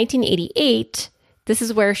in 1988, this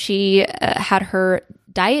is where she had her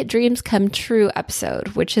Diet Dreams Come True episode,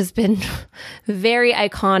 which has been very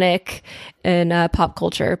iconic in pop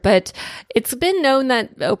culture. But it's been known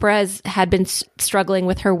that Oprah had been struggling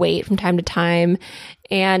with her weight from time to time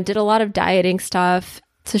and did a lot of dieting stuff.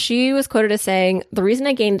 So she was quoted as saying, "The reason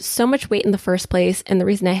I gained so much weight in the first place and the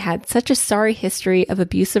reason I had such a sorry history of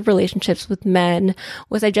abusive relationships with men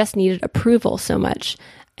was I just needed approval so much.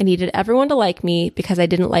 I needed everyone to like me because I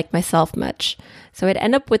didn't like myself much. So I'd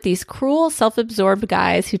end up with these cruel, self-absorbed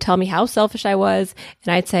guys who tell me how selfish I was,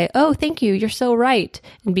 and I'd say, oh, thank you, you're so right,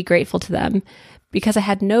 and be grateful to them, because I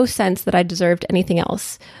had no sense that I deserved anything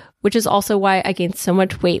else, which is also why I gained so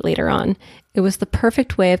much weight later on. It was the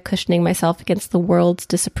perfect way of cushioning myself against the world's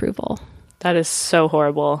disapproval. That is so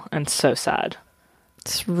horrible and so sad.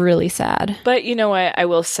 It's really sad. But you know what? I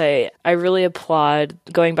will say, I really applaud,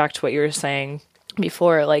 going back to what you were saying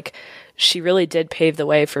before, like, she really did pave the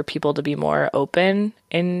way for people to be more open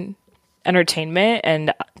in entertainment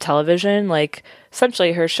and television. Like,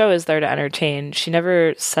 essentially, her show is there to entertain. She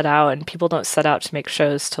never set out, and people don't set out to make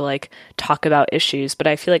shows to, like, talk about issues. But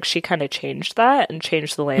I feel like she kind of changed that and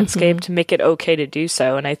changed the landscape to make it okay to do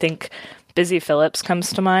so. And I think Busy Phillips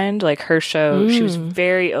comes to mind. Like, her show, she was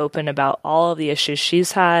very open about all of the issues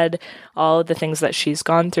she's had, all of the things that she's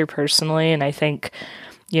gone through personally. And I think,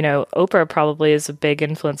 you know, Oprah probably is a big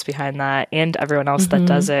influence behind that, and everyone else that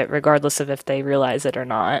does it, regardless of if they realize it or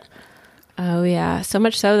not. Oh, yeah. So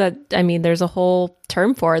much so that, I mean, there's a whole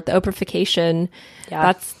term for it, the Oprahfication.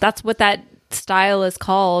 Yeah. That's what that style is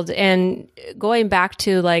called. And going back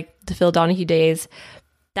to, like, the Phil Donahue days,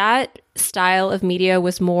 that style of media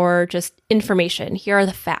was more just information. Here are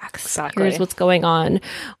the facts. Exactly. Here's what's going on.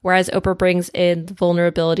 Whereas Oprah brings in the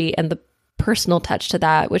vulnerability and the personal touch to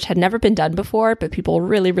that, which had never been done before, but people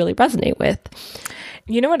really, really resonate with.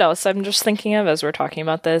 You know what else I'm just thinking of as we're talking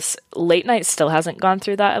about this? Late night still hasn't gone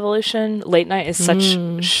through that evolution. Late night is such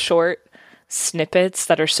short snippets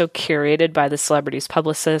that are so curated by the celebrity's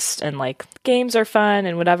publicist, and like games are fun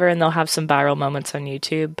and whatever, and they'll have some viral moments on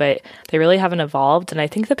YouTube, but they really haven't evolved. And I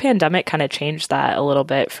think the pandemic kind of changed that a little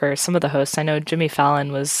bit for some of the hosts. I know Jimmy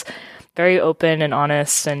Fallon was very open and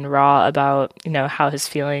honest and raw about, you know, how his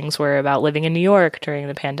feelings were about living in New York during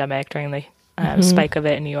the pandemic, during the spike of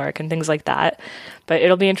it in New York and things like that. But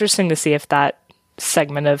it'll be interesting to see if that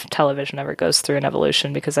segment of television ever goes through an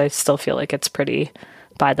evolution, because I still feel like it's pretty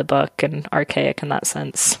by the book and archaic in that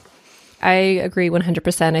sense. I agree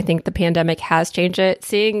 100%. I think the pandemic has changed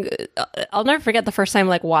it. I'll never forget the first time,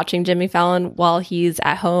 like, watching Jimmy Fallon while he's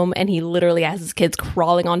at home and he literally has his kids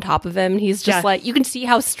crawling on top of him. He's just like, you can see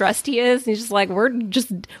how stressed he is. And he's just like, we're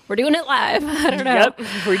doing it live. I don't know. Yep,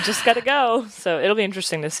 we just got to go. So it'll be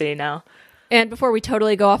interesting to see now. And before we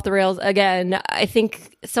totally go off the rails again, I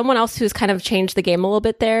think someone else who's kind of changed the game a little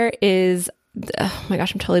bit there is, oh my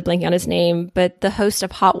gosh, I'm totally blanking on his name, but the host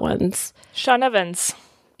of Hot Ones. Sean Evans.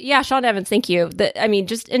 Yeah, Sean Evans, thank you. I mean,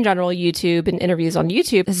 just in general, YouTube and interviews on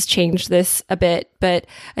YouTube has changed this a bit, but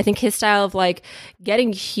I think his style of, like,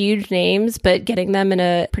 getting huge names, but getting them in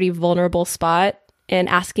a pretty vulnerable spot and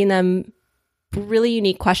asking them really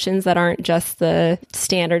unique questions that aren't just the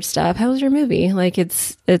standard stuff. How was your movie? Like,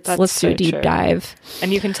 it's let's do a deep dive.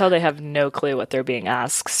 And you can tell they have no clue what they're being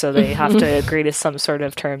asked, so they have to agree to some sort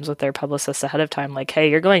of terms with their publicists ahead of time, like, hey,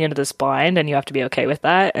 you're going into this blind and you have to be okay with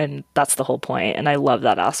that, and that's the whole point. And I love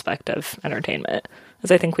that aspect of entertainment,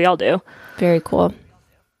 as I think we all do. Very cool.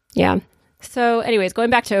 Yeah. So anyways, going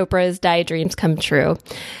back to Oprah's diet dreams come true.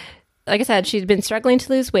 Like I said, she'd been struggling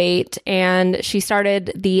to lose weight, and she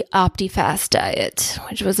started the OptiFast diet,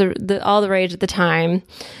 which was all the rage at the time.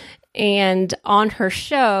 And on her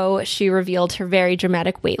show, she revealed her very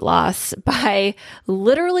dramatic weight loss by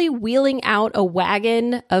literally wheeling out a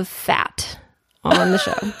wagon of fat on the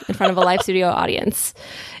show in front of a live studio audience.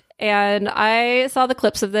 And I saw the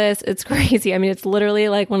clips of this. It's crazy. I mean, it's literally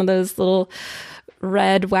like one of those little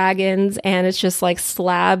red wagons, and it's just like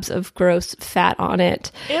slabs of gross fat on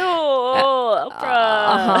it. Ew,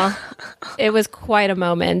 Oprah. It was quite a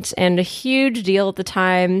moment and a huge deal at the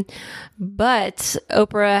time, but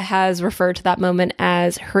Oprah has referred to that moment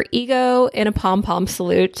as her ego in a pom-pom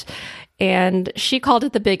salute, and she called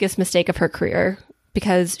it the biggest mistake of her career,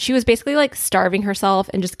 because she was basically like starving herself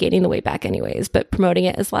and just gaining the weight back anyways, but promoting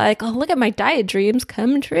it as like, oh, look at my diet dreams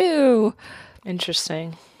come true.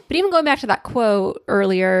 Interesting. But even going back to that quote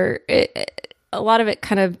earlier, a lot of it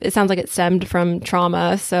it sounds like it stemmed from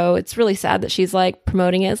trauma. So it's really sad that she's like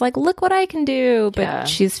promoting it as like, look what I can do. But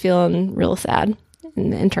she's feeling real sad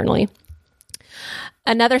internally.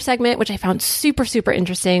 Another segment, which I found super, super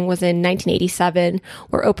interesting, was in 1987,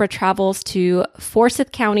 where Oprah travels to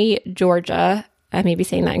Forsyth County, Georgia. I may be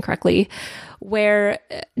saying that incorrectly, where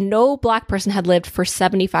no Black person had lived for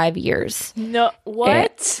 75 years. No,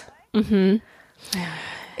 what?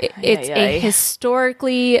 It's a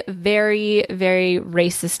historically very, very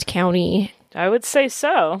racist county. I would say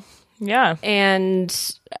so. Yeah. And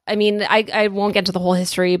I mean, I won't get to the whole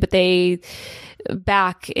history, but they,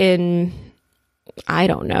 back in, I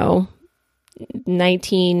don't know,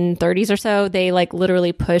 1930s or so, they like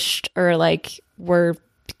literally pushed or like were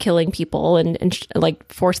killing people and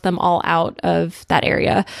like forced them all out of that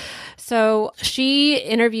area. So she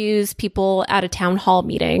interviews people at a town hall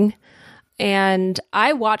meeting. And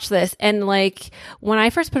I watched this, and like when I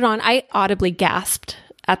first put it on, I audibly gasped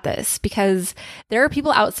at this because there are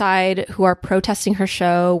people outside who are protesting her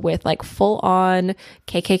show with like full on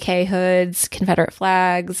KKK hoods, Confederate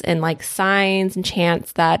flags, and like signs and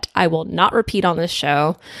chants that I will not repeat on this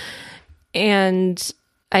show. And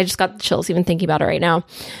I just got the chills even thinking about it right now.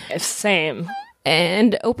 Same.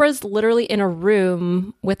 And Oprah's literally in a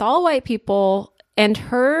room with all white people, and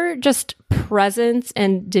her just presence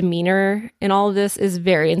and demeanor in all of this is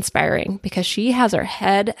very inspiring because she has her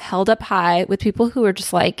head held up high with people who are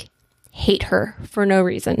just like hate her for no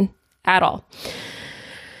reason at all.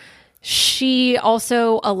 She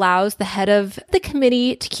also allows the head of the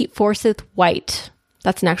committee to keep Forsyth white.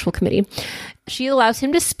 That's an actual committee. She allows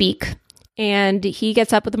him to speak. And he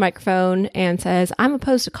gets up with a microphone and says, I'm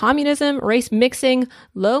opposed to communism, race mixing,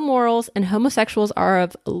 low morals, and homosexuals are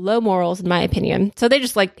of low morals, in my opinion. So they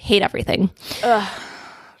just like hate everything. Ugh.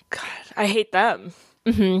 God, I hate them.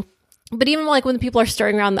 Mm-hmm. But even like when the people are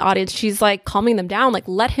stirring around the audience, she's like calming them down, like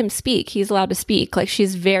let him speak. He's allowed to speak. Like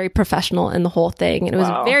she's very professional in the whole thing. And it was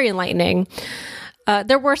very enlightening.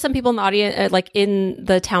 There were some people in the audience, like in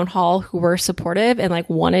the town hall, who were supportive and like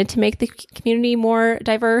wanted to make the community more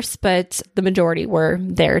diverse, but the majority were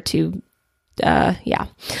there to,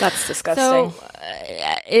 That's disgusting. So,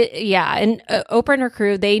 and Oprah and her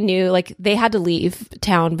crew, they knew like they had to leave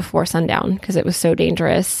town before sundown because it was so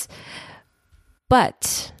dangerous.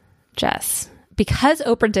 But Jess, because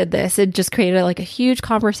Oprah did this, it just created like a huge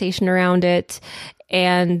conversation around it.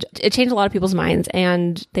 And it changed a lot of people's minds,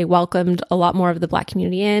 and they welcomed a lot more of the Black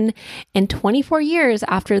community in. And 24 years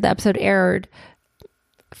after the episode aired,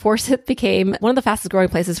 Forsyth became one of the fastest growing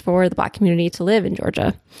places for the Black community to live in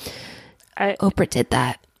Georgia. Oprah did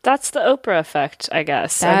that. That's the Oprah effect, I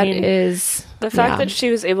guess. That is the fact that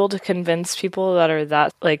she was able to convince people that are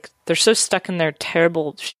that, like, they're so stuck in their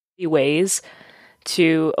terrible, shitty ways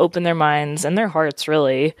to open their minds and their hearts,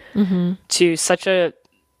 really, to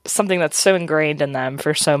something that's so ingrained in them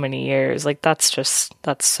for so many years. Like, that's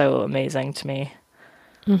so amazing to me.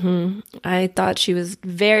 I thought she was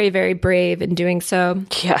very, very brave in doing so.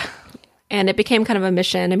 Yeah. And it became kind of a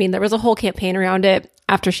mission. I mean, there was a whole campaign around it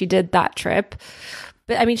after she did that trip.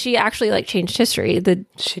 But I mean, she actually like changed history.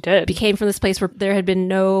 She did. Became from this place where there had been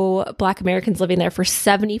no Black Americans living there for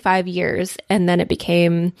 75 years. And then it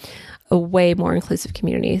became a way more inclusive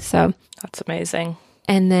community. So that's amazing.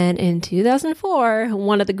 And then in 2004,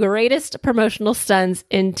 one of the greatest promotional stunts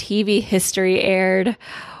in TV history aired,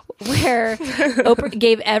 where Oprah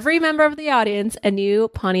gave every member of the audience a new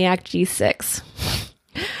Pontiac G6.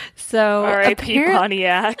 So R.I.P.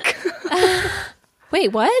 Pontiac.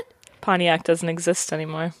 Wait, what? Pontiac doesn't exist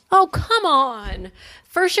anymore. Oh, come on.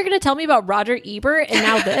 First you're going to tell me about Roger Ebert, and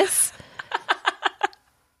now this?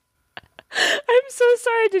 I'm so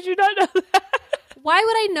sorry. Did you not know that? Why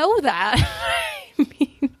would I know that? I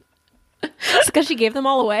mean, it's because she gave them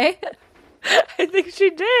all away? I think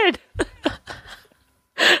she did.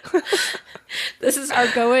 This is our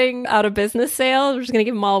going out of business sale. We're just going to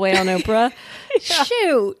give them all away on Oprah. Yeah.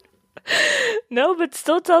 Shoot. No, but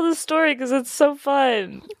still tell the story because it's so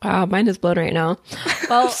fun. Wow, mine is blown right now.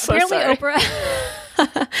 Well, so apparently sorry.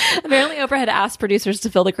 Oprah had asked producers to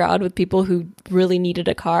fill the crowd with people who really needed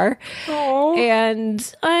a car. Aww.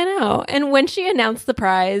 And I know. And when she announced the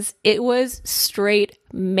prize, it was straight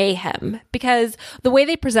mayhem because the way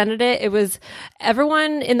they presented it, it was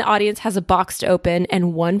everyone in the audience has a box to open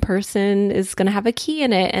and one person is going to have a key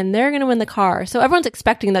in it and they're going to win the car. So everyone's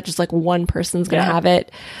expecting that just like one person's going to have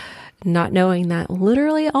it, not knowing that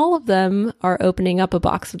literally all of them are opening up a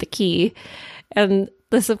box with a key. And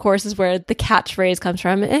this, of course, is where the catchphrase comes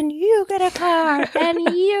from, and you get a car, and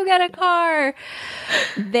you get a car.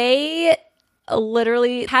 They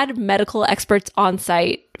literally had medical experts on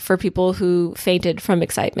site for people who fainted from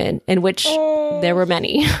excitement, in which there were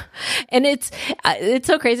many. And it's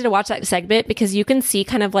so crazy to watch that segment because you can see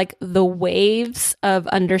kind of like the waves of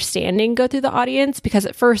understanding go through the audience, because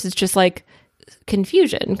at first it's just like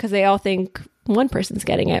confusion because they all think one person's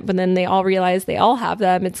getting it, but then they all realize they all have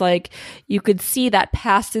them. It's like you could see that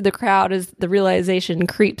pass through the crowd as the realization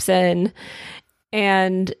creeps in.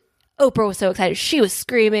 And Oprah was so excited. She was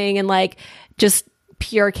screaming and like just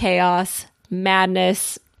pure chaos,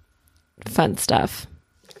 madness, fun stuff.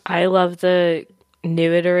 I love the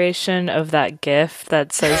new iteration of that GIF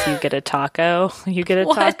that says you get a taco. You get a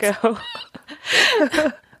taco.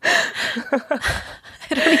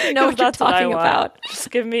 I don't even know what you're talking about.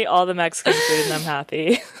 Just give me all the Mexican food and I'm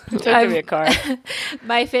happy. Don't give me a car.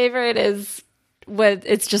 My favorite is what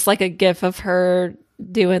it's just like a gif of her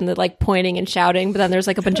doing the like pointing and shouting, but then there's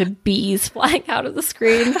like a bunch of bees flying out of the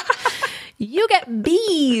screen. You get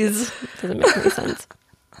bees. Doesn't make any sense.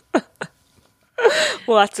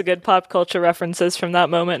 Lots of good pop culture references from that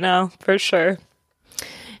moment now, for sure.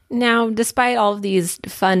 Now, despite all of these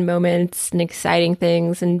fun moments and exciting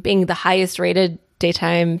things and being the highest rated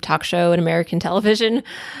daytime talk show in American television,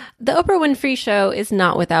 the Oprah Winfrey Show is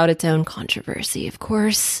not without its own controversy, of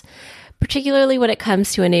course, particularly when it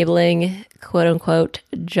comes to enabling quote-unquote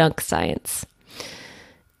junk science.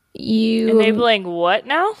 Enabling what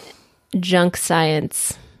now? Junk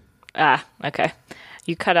science. Ah, okay.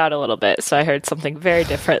 You cut out a little bit, so I heard something very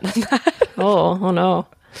different than that. Oh no.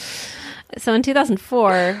 So in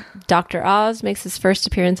 2004, Dr. Oz makes his first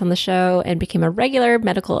appearance on the show and became a regular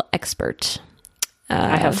medical expert.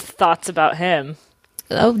 I have thoughts about him.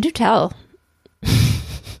 Oh, do tell.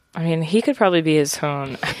 I mean, he could probably be his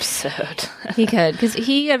own episode. He could, because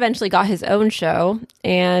he eventually got his own show,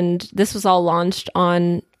 and this was all launched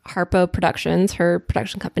on Harpo Productions, her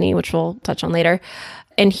production company, which we'll touch on later.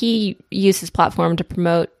 And he used his platform to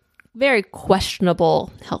promote very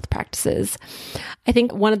questionable health practices. I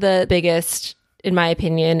think one of the biggest, in my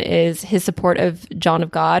opinion, is his support of John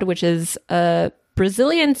of God, which is a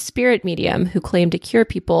Brazilian spirit medium who claimed to cure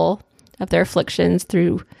people of their afflictions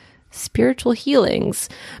through spiritual healings.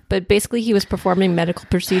 But basically, he was performing medical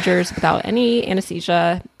procedures without any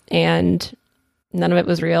anesthesia, and none of it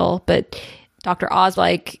was real. But Dr. Oz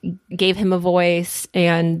gave him a voice,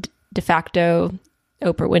 and de facto,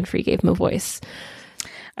 Oprah Winfrey gave him a voice.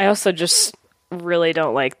 I also just really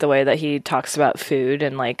don't like the way that he talks about food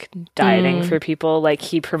and dieting for people.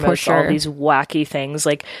 He promotes all these wacky things.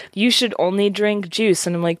 You should only drink juice.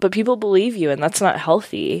 And I'm like, but people believe you, and that's not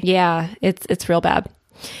healthy. Yeah, it's real bad.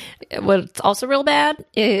 What's also real bad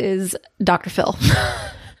is Dr. Phil.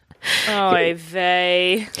 Oh,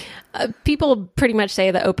 vey. People pretty much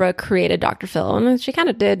say that Oprah created Dr. Phil, and she kind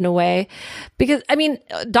of did in a way. Because, I mean,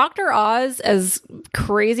 Dr. Oz, as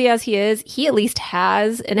crazy as he is, he at least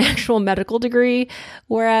has an actual medical degree,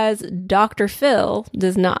 whereas Dr. Phil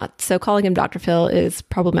does not. So calling him Dr. Phil is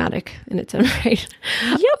problematic in its own right.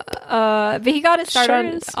 Yep. But he got his start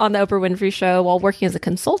Sure on the Oprah Winfrey Show while working as a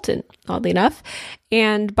consultant, oddly enough.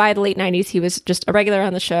 And by the late 90s, he was just a regular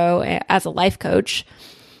on the show as a life coach.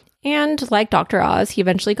 And like Dr. Oz, he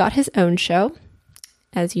eventually got his own show,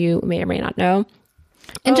 as you may or may not know.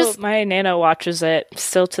 And my Nana watches it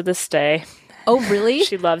still to this day. Oh, really?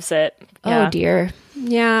 She loves it. Yeah. Oh, dear.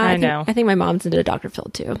 Yeah. I know. I think my mom's into Dr.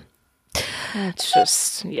 Phil, too. It's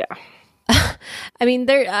just, yeah. I mean,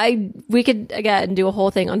 we could, again, do a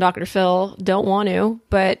whole thing on Dr. Phil. Don't want to.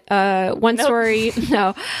 But one story,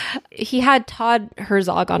 no. He had Todd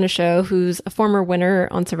Herzog on a show, who's a former winner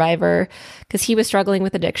on Survivor, because he was struggling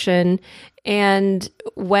with addiction. And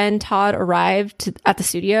when Todd arrived at the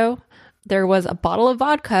studio, there was a bottle of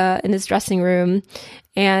vodka in his dressing room.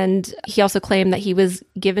 And he also claimed that he was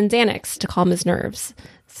given Xanax to calm his nerves.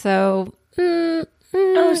 So...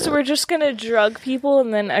 Oh, so we're just going to drug people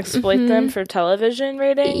and then exploit them for television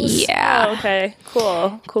ratings? Yeah. Oh, okay.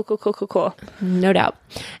 Cool. No doubt.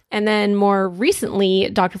 And then more recently,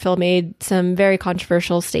 Dr. Phil made some very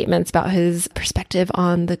controversial statements about his perspective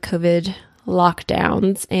on the COVID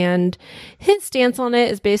lockdowns. And his stance on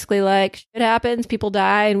it is basically like, shit happens, people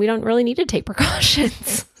die, and we don't really need to take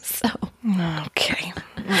precautions. So. Okay.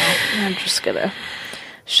 Well, I'm just going to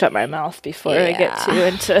shut my mouth before I get too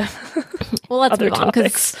into well, let's other move on.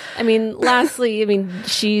 topics. Lastly,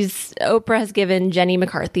 Oprah has given Jenny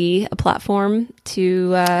McCarthy a platform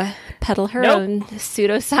to peddle her own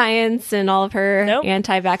pseudoscience and all of her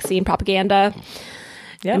anti-vaccine propaganda.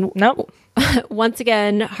 Yeah. Nope. Once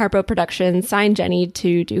again, Harpo Productions signed Jenny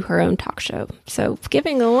to do her own talk show. So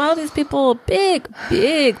giving a lot of these people a big,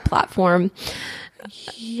 big platform.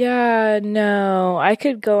 Yeah, no, I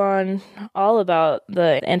could go on all about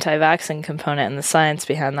the anti-vaccine component and the science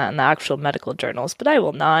behind that in the actual medical journals, but I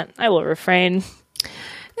will not. I will refrain.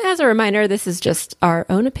 As a reminder, this is just our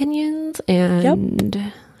own opinions,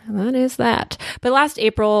 and that is that. But last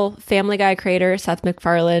April, Family Guy creator Seth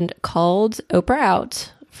MacFarlane called Oprah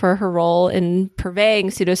out for her role in purveying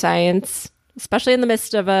pseudoscience, especially in the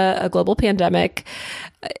midst of a global pandemic.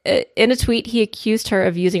 In a tweet, he accused her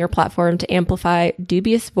of using her platform to amplify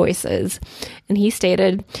dubious voices. And he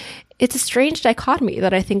stated, "It's a strange dichotomy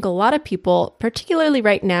that I think a lot of people, particularly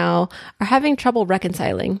right now, are having trouble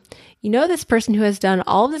reconciling. You know, this person who has done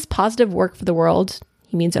all of this positive work for the world,"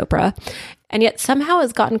 he means Oprah, "and yet somehow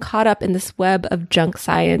has gotten caught up in this web of junk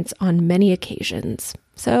science on many occasions."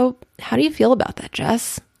 So how do you feel about that,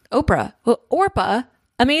 Jess? Orpah,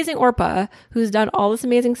 amazing Oprah, who's done all this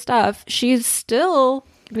amazing stuff, she's still,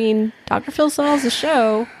 I mean, Dr. Phil still has the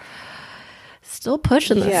show, still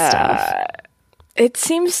pushing this stuff. It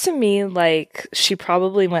seems to me like she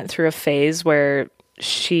probably went through a phase where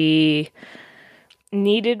she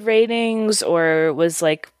needed ratings or was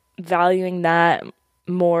like valuing that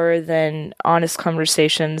more than honest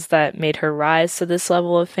conversations that made her rise to this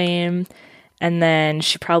level of fame. And then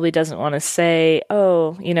she probably doesn't want to say,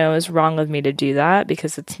 oh, you know, it's wrong of me to do that,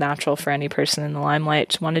 because it's natural for any person in the limelight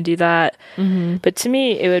to want to do that. Mm-hmm. But to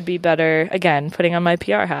me, it would be better, again, putting on my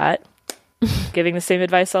PR hat, giving the same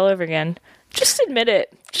advice all over again. Just admit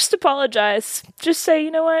it. Just apologize. Just say,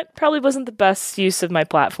 you know what? Probably wasn't the best use of my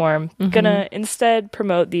platform. Mm-hmm. Gonna instead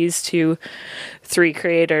promote these 3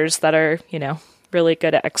 creators that are, you know, really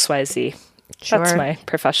good at XYZ. Sure. That's my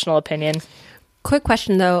professional opinion. Quick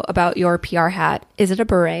question, though, about your PR hat. Is it a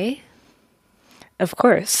beret? Of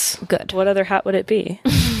course. Good. What other hat would it be?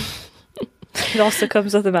 It also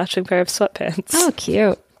comes with a matching pair of sweatpants. Oh,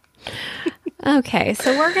 cute. Okay,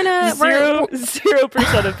 so we're gonna...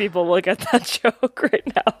 0% of people will get that joke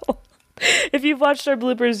right now. If you've watched our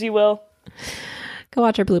bloopers, you will. Go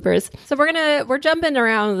watch our bloopers. So we're jumping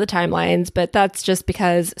around the timelines, but that's just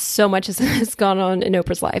because so much has gone on in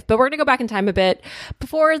Oprah's life. But we're gonna go back in time a bit.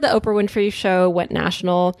 Before the Oprah Winfrey Show went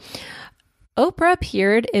national, Oprah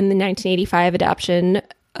appeared in the 1985 adaptation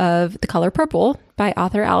of The Color Purple by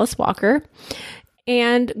author Alice Walker.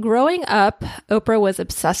 And growing up, Oprah was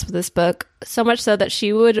obsessed with this book, so much so that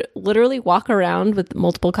she would literally walk around with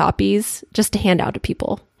multiple copies just to hand out to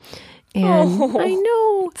people. And I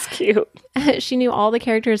know. It's cute. She knew all the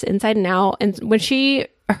characters inside and out. And when she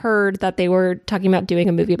heard that they were talking about doing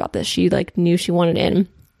a movie about this, she knew she wanted in.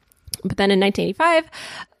 But then in 1985,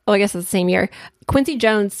 I guess it's the same year, Quincy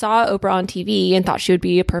Jones saw Oprah on TV and thought she would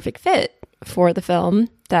be a perfect fit for the film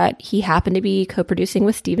that he happened to be co-producing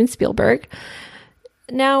with Steven Spielberg.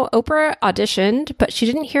 Now, Oprah auditioned, but she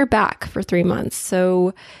didn't hear back for 3 months.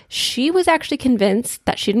 So she was actually convinced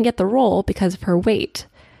that she didn't get the role because of her weight.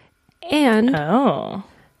 And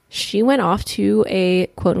she went off to a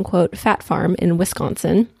quote-unquote fat farm in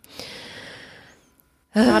Wisconsin.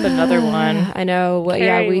 Not another one. I know. Well,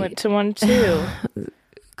 Carrie we went to one too.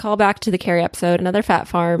 Call back to the Carrie episode, another fat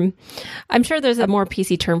farm. I'm sure there's a more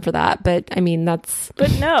PC term for that, but I mean, that's...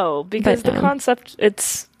 But no, because the concept,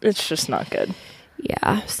 it's just not good.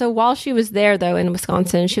 Yeah. So while she was there, though, in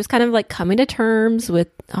Wisconsin, she was kind of coming to terms with,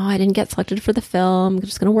 I didn't get selected for the film. I'm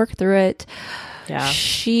just going to work through it. Yeah.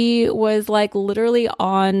 She was literally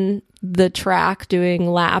on the track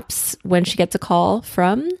doing laps when she gets a call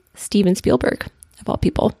from Steven Spielberg, of all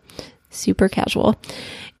people. Super casual.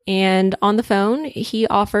 And on the phone, he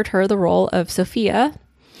offered her the role of Sophia.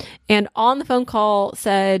 And on the phone call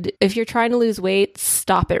said, if you're trying to lose weight,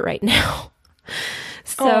 stop it right now.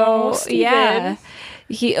 So, yeah.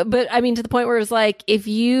 But I mean, to the point where it was if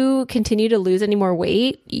you continue to lose any more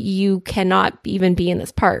weight, you cannot even be in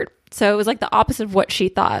this part. So it was the opposite of what she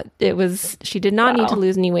thought. She did not need to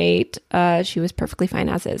lose any weight. She was perfectly fine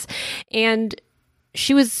as is. And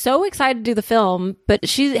she was so excited to do the film, but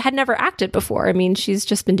she had never acted before. I mean, she's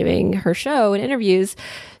just been doing her show and interviews.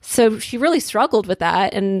 So she really struggled with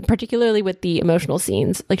that, and particularly with the emotional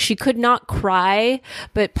scenes. She could not cry,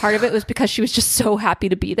 but part of it was because she was just so happy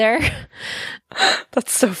to be there.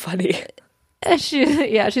 That's so funny. She's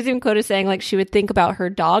even quoted saying she would think about her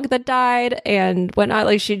dog that died and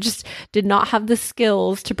whatnot. She just did not have the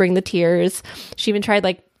skills to bring the tears. She even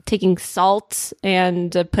tried taking salt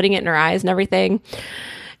and putting it in her eyes and everything.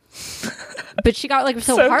 But she got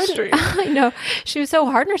so hard. I know. She was so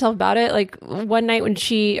hard on herself about it. One night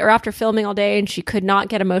after filming all day and she could not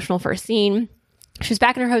get emotional for a scene, she was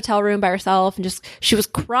back in her hotel room by herself and she was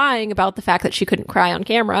crying about the fact that she couldn't cry on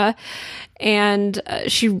camera. And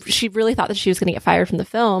she really thought that she was going to get fired from the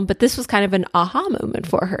film. But this was kind of an aha moment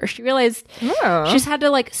for her. She realized she just had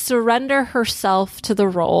to surrender herself to the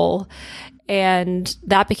role. And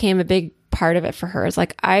that became a big part of it for her. It's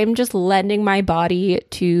I'm just lending my body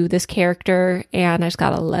to this character and I just got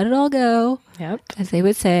to let it all go. Yep. As they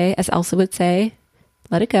would say, as Elsa would say,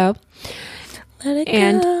 let it go. Let it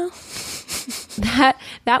and go.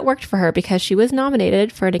 That worked for her because she was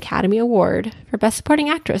nominated for an Academy Award for Best Supporting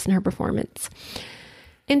Actress in her performance.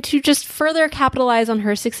 And to just further capitalize on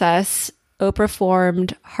her success, Oprah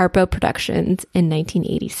formed Harpo Productions in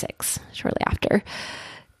 1986, shortly after.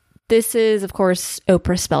 This is, of course,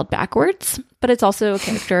 Oprah spelled backwards, but it's also a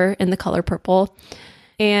character in The Color Purple.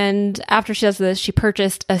 And after she does this, she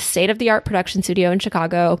purchased a state-of-the-art production studio in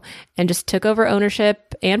Chicago and just took over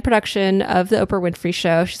ownership and production of the Oprah Winfrey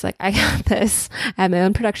Show. She's like, I got this. I have my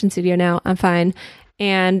own production studio now. I'm fine.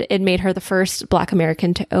 and it made her the first Black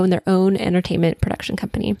American to own their own entertainment production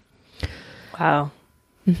company. Wow.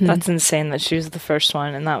 Mm-hmm. That's insane that she was the first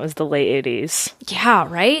one, and that was the late 80s. Yeah,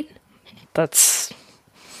 right?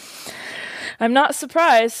 I'm not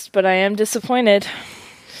surprised, but I am disappointed.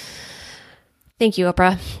 Thank you,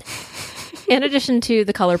 Oprah. In addition to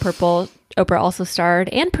The Color Purple, Oprah also starred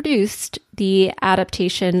and produced the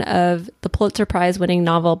adaptation of the Pulitzer Prize-winning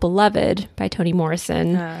novel Beloved by Toni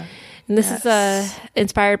Morrison. And this is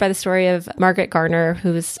inspired by the story of Margaret Garner,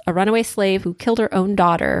 who was a runaway slave who killed her own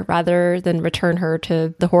daughter rather than return her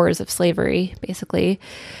to the horrors of slavery, basically.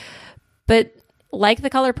 But like The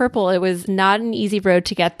Color Purple, it was not an easy road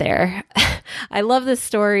to get there. I love this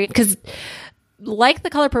story because, like The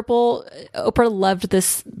Color Purple, Oprah loved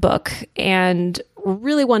this book and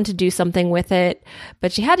really wanted to do something with it,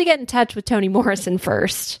 but she had to get in touch with Toni Morrison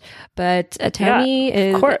first. But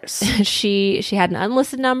Toni of course. she had an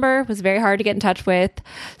unlisted number, was very hard to get in touch with.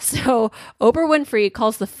 So Oprah Winfrey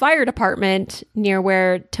calls the fire department near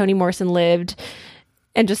where Toni Morrison lived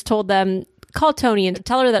and just told them, call Toni and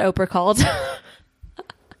tell her that Oprah called.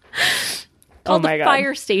 Called the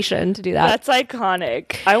fire station to do that. That's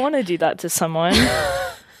iconic. I want to do that to someone.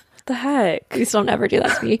 What the heck? Please don't ever do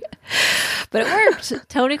that to me. But it worked.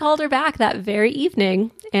 Toni called her back that very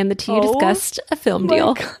evening, and the two discussed a film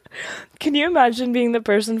deal. God. Can you imagine being the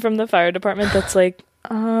person from the fire department that's like,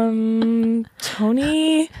 Toni?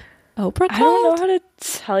 Oprah called? I don't know how to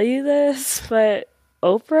tell you this, but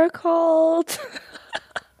Oprah called?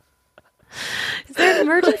 Is there an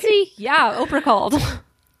emergency? Yeah, Oprah called.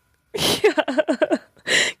 Yeah.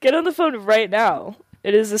 Get on the phone right now.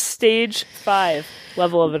 It is a stage 5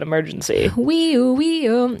 level of an emergency.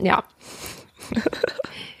 Wee-oo. Yeah.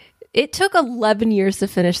 It took 11 years to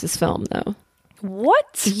finish this film, though.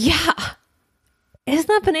 What? Yeah. Isn't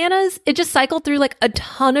that bananas? It just cycled through like a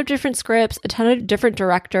ton of different scripts, a ton of different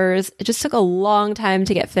directors. It just took a long time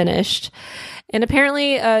to get finished. And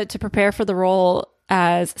apparently, to prepare for the role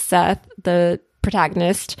as Seth, the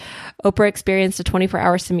protagonist, Oprah experienced a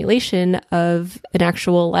 24-hour simulation of an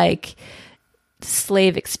actual like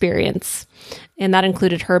slave experience, and that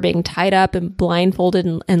included her being tied up and blindfolded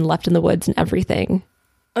and left in the woods and everything.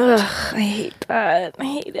 Ugh, I hate that. I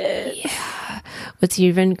hate it. Yeah. What's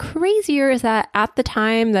even crazier is that at the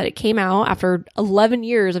time that it came out, after 11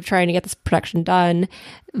 years of trying to get this production done,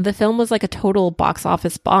 the film was like a total box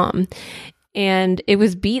office bomb, and it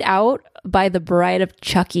was beat out by The Bride of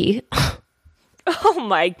Chucky. Oh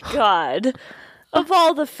my God. Of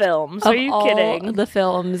all the films. Are you kidding? All the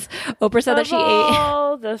films. Oprah said that she ate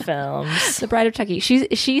all the films. The Bride of Chucky.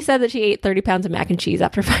 She said that she ate 30 pounds of mac and cheese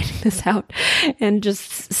after finding this out, and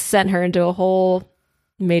just sent her into a whole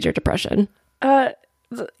major depression.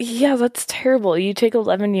 Yeah, that's terrible. You take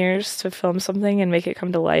 11 years to film something and make it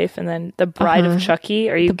come to life, and then The Bride of Chucky.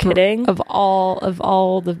 Are you kidding? Of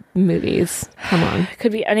all the movies. Come on. It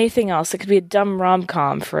could be anything else. It could be a dumb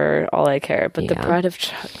rom-com for all I care, but The Bride of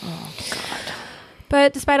Chucky. Oh God.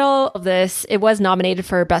 But despite all of this, it was nominated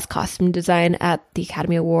for Best Costume Design at the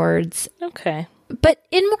Academy Awards. Okay. But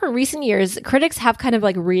in more recent years, critics have kind of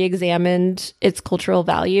like re-examined its cultural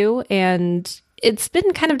value, and it's been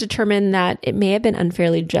kind of determined that it may have been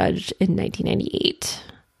unfairly judged in 1998.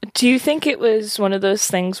 Do you think it was one of those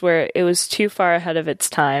things where it was too far ahead of its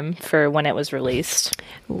time for when it was released?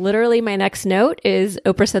 Literally, my next note is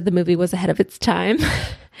Oprah said the movie was ahead of its time.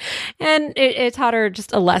 And it taught her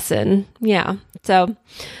just a lesson. Yeah. So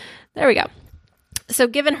there we go. So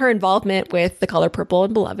given her involvement with The Color Purple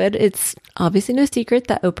and Beloved, it's obviously no secret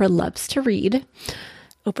that Oprah loves to read.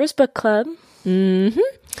 Oprah's book club. Mm-hmm.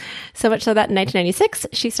 So much so that in 1996,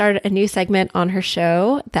 she started a new segment on her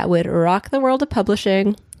show that would rock the world of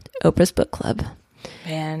publishing, Oprah's Book Club.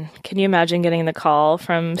 Man, can you imagine getting the call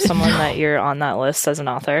from someone that you're on that list as an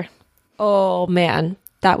author? Oh, man.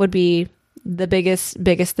 That would be the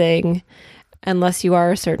biggest thing, unless you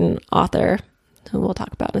are a certain author, who we'll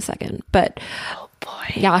talk about in a second. But oh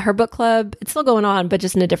boy, yeah, her book club, it's still going on, but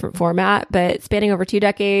just in a different format, but spanning over 2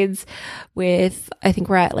 decades with, I think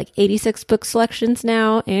we're at like 86 book selections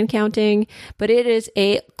now and counting, but it is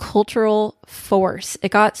a cultural force. It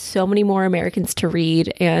got so many more Americans to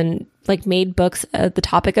read and like made books the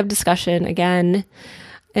topic of discussion again.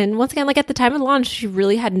 And once again, like at the time of launch, she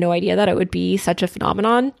really had no idea that it would be such a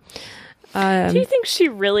phenomenon. Do you think she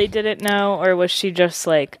really didn't know, or was she just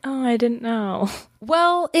like, oh, I didn't know?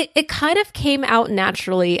 Well, it kind of came out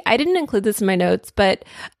naturally. I didn't include this in my notes, but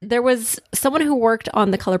there was someone who worked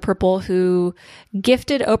on The Color Purple who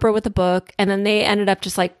gifted Oprah with a book, and then they ended up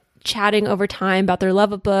just like chatting over time about their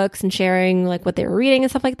love of books and sharing like what they were reading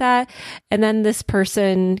and stuff like that. And then this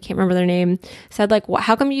person, can't remember their name, said like,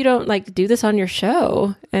 how come you don't like do this on your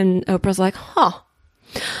show? And Oprah's like,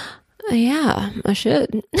 yeah, I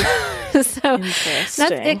should. So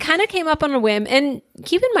it kind of came up on a whim. And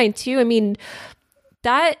keep in mind too, I mean,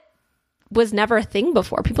 that was never a thing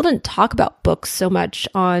before. People didn't talk about books so much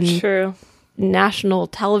on national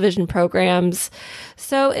television programs.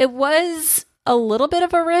 So it was a little bit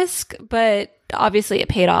of a risk, but obviously it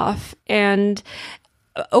paid off. And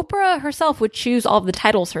Oprah herself would choose all of the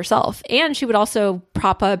titles herself, and she would also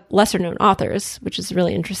prop up lesser known authors, which is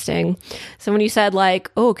really interesting. So when you said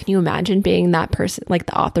like, oh, can you imagine being that person, like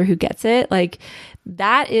the author who gets it? Like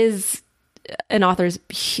that is an author's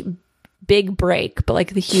big break, but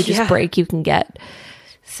like the hugest break you can get.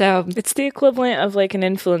 So it's the equivalent of like an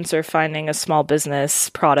influencer finding a small business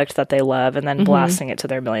product that they love and then blasting it to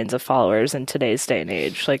their millions of followers in today's day and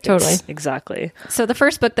age. Like totally. Exactly. So the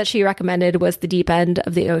first book that she recommended was The Deep End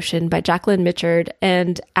of the Ocean by Jacqueline Mitchard.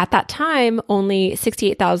 And at that time, only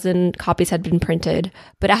 68,000 copies had been printed.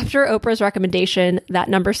 But after Oprah's recommendation, that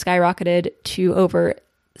number skyrocketed to over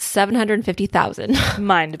 750,000.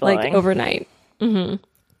 Mind-blowing. Like overnight. And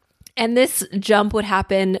this jump would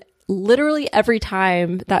happen literally every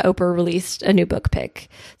time that Oprah released a new book pick.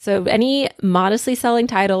 So any modestly selling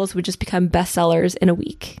titles would just become bestsellers in a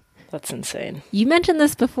week. That's insane. You mentioned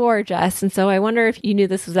this before, Jess, and so I wonder if you knew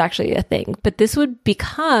this was actually a thing. But this would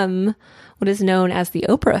become what is known as the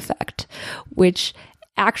Oprah effect, which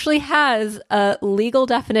actually has a legal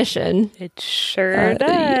definition. It sure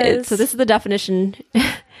does. So this is the definition.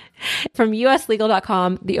 From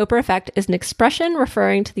uslegal.com, the Oprah effect is an expression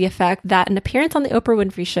referring to the effect that an appearance on the Oprah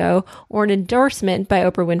Winfrey Show or an endorsement by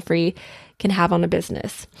Oprah Winfrey can have on a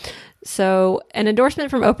business. So an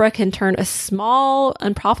endorsement from Oprah can turn a small,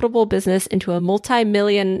 unprofitable business into a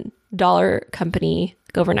multi-million-dollar company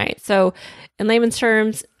overnight. So in layman's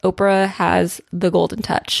terms, Oprah has the golden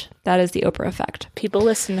touch. That is the Oprah effect. People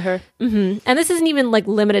listen to her. And this isn't even like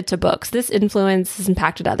limited to books. This influence has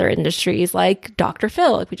impacted other industries like Dr.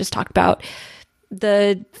 Phil, like we just talked about,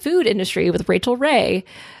 the food industry with Rachel Ray,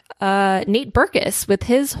 Nate Berkus with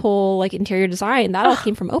his whole like interior design. That all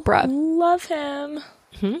came from Oprah. Love him.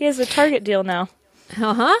 He has a Target deal now.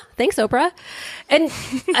 Thanks, Oprah. And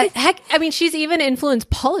I mean, she's even influenced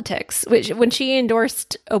politics, which when she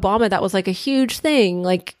endorsed Obama, that was like a huge thing.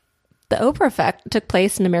 Like the Oprah effect took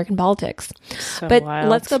place in American politics. But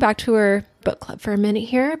let's go back to her book club for a minute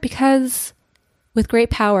here, because with great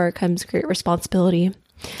power comes great responsibility.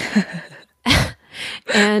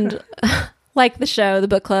 And like the show, the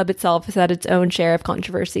book club itself has had its own share of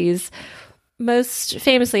controversies. Most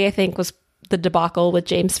famously, I think, was the debacle with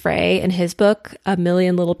James Frey and his book, A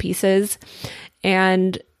Million Little Pieces.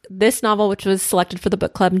 And this novel, which was selected for the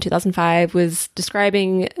book club in 2005, was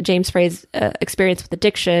describing James Frey's experience with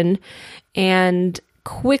addiction and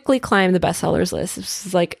quickly climbed the bestsellers list. This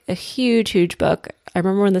was like a huge, huge book. I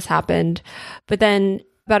remember when this happened. But then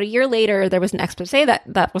about a year later, there was an expose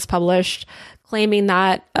that was published claiming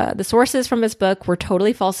that the sources from his book were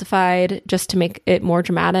totally falsified just to make it more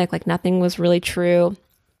dramatic, like nothing was really true.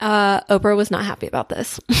 Oprah was not happy about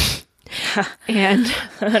this. And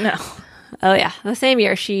the same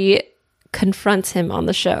year she confronts him on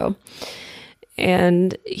the show,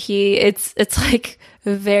 and it's like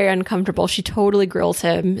very uncomfortable. She totally grills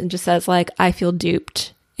him and just says like, I feel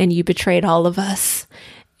duped and you betrayed all of us.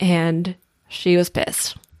 And she was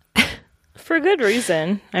pissed. For good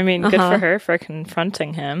reason. I mean, good for her for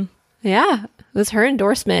confronting him. Yeah, it was her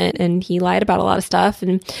endorsement, and he lied about a lot of stuff.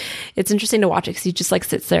 And it's interesting to watch it because he just like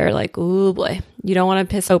sits there like, oh boy, you don't want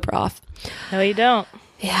to piss Oprah off. No, you don't.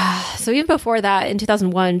 Yeah. So even before that, in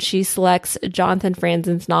 2001, she selects Jonathan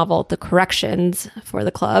Franzen's novel, The Corrections, for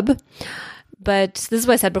the club. But this is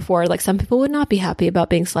what I said before, like some people would not be happy about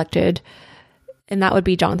being selected, and that would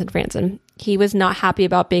be Jonathan Franzen. He was not happy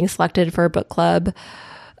about being selected for a book club.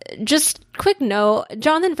 Just quick note,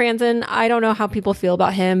 Jonathan Franzen, I don't know how people feel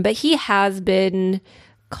about him, but he has been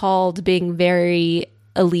called being very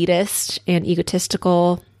elitist and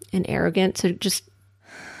egotistical and arrogant. So just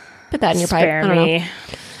put that in your pipe. I don't know.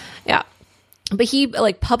 Yeah. But he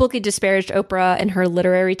like publicly disparaged Oprah and her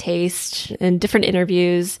literary taste in different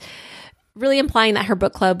interviews, really implying that her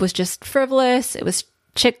book club was just frivolous. It was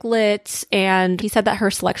chick lit. And he said that her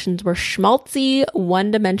selections were schmaltzy,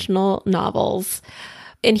 one-dimensional novels.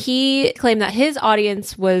 And he claimed that his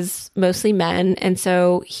audience was mostly men. And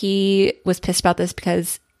so he was pissed about this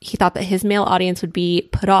because he thought that his male audience would be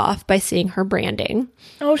put off by seeing her branding.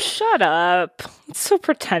 Oh, shut up. It's so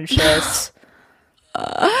pretentious.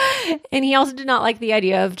 And he also did not like the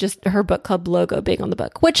idea of just her book club logo being on the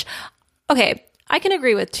book, which, okay, I can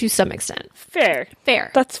agree with to some extent. Fair.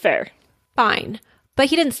 That's fair. Fine. But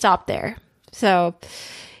he didn't stop there. So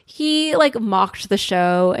he like mocked the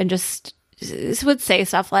show and just would say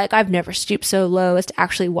stuff like, I've never stooped so low as to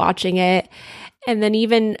actually watching it. And then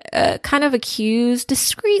even kind of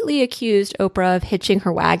discreetly accused Oprah of hitching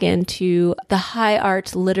her wagon to the high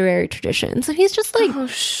art literary tradition. So he's just like, oh,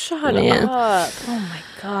 shut up. Oh my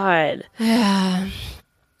God. Yeah.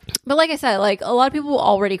 But like I said, like a lot of people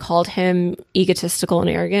already called him egotistical and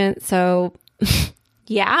arrogant. So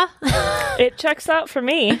yeah. It checks out for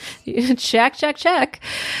me. Check.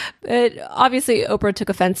 But obviously, Oprah took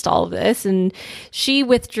offense to all of this, and she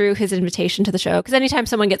withdrew his invitation to the show. Because anytime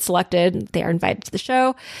someone gets selected, they are invited to the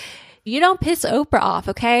show. You don't piss Oprah off,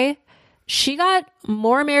 okay? She got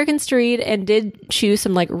more Americans to read and did choose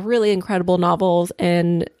some like really incredible novels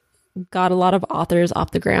and got a lot of authors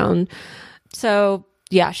off the ground. So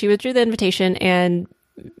yeah, she withdrew the invitation, and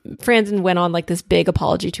Franzen went on like this big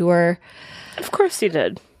apology tour. Of course he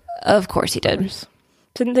did. Of course he did.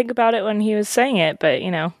 Didn't think about it when he was saying it, but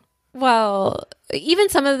you know. Well, even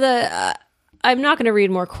some of the, I'm not going to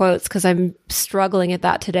read more quotes because I'm struggling at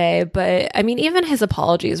that today, but I mean, even his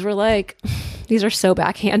apologies were like, these are so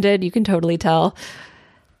backhanded, you can totally tell.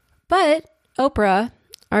 But Oprah,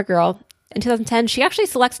 our girl, in 2010, she actually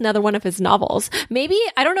selects another one of his novels. Maybe,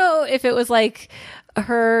 I don't know if it was like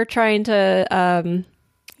her trying to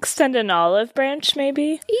extend an olive branch,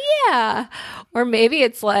 maybe? Yeah. Or maybe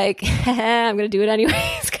it's like, I'm going to do it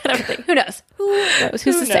anyways, kind of thing. Who knows? Who's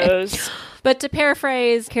to say? But to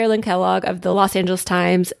paraphrase Carolyn Kellogg of the Los Angeles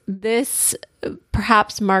Times, this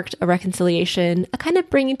perhaps marked a reconciliation, a kind of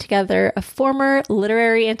bringing together of former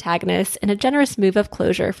literary antagonists and a generous move of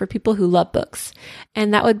closure for people who love books.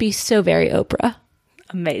 And that would be so very Oprah.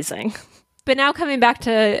 Amazing. But now coming back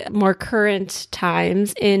to more current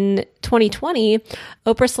times, in 2020,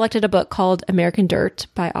 Oprah selected a book called American Dirt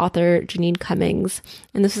by author Janine Cummings.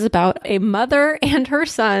 And this is about a mother and her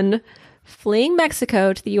son fleeing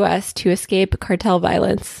Mexico to the U.S. to escape cartel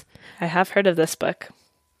violence. I have heard of this book.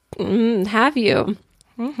 Have you?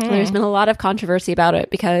 Mm-hmm. There's been a lot of controversy about it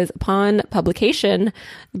because upon publication,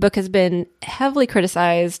 the book has been heavily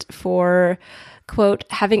criticized for, quote,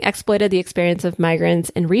 having exploited the experience of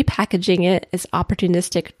migrants and repackaging it as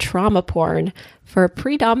opportunistic trauma porn for a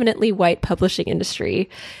predominantly white publishing industry.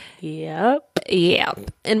 Yep.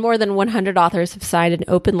 And more than 100 authors have signed an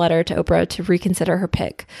open letter to Oprah to reconsider her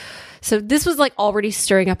pick. So this was like already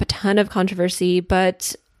stirring up a ton of controversy,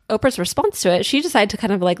 but Oprah's response to it, she decided to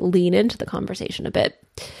kind of like lean into the conversation a bit.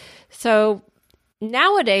 So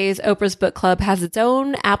nowadays, Oprah's book club has its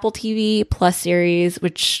own Apple TV Plus series,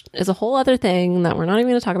 which is a whole other thing that we're not even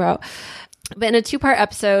going to talk about. But in a 2-part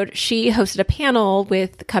episode, she hosted a panel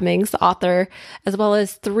with Cummings, the author, as well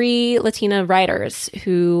as 3 Latina writers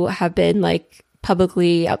who have been like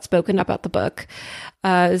publicly outspoken about the book.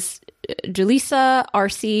 Julissa,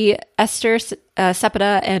 Arce, Esther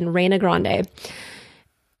Cepeda, and Reina Grande.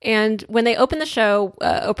 And when they open the show,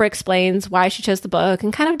 Oprah explains why she chose the book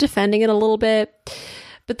and kind of defending it a little bit.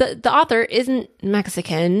 But the author isn't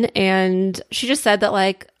Mexican, and she just said that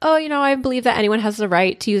like, oh, you know, I believe that anyone has the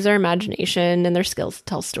right to use their imagination and their skills to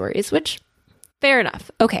tell stories, which, fair enough.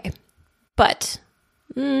 Okay. But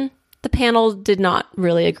the panel did not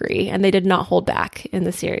really agree, and they did not hold back in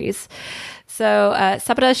the series. So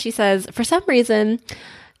Cepeda, she says, for some reason,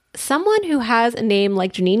 someone who has a name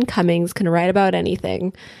like Janine Cummings can write about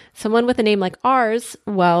anything. Someone with a name like ours,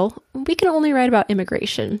 well, we can only write about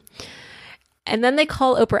immigration. And then they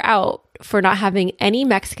call Oprah out for not having any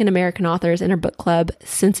Mexican-American authors in her book club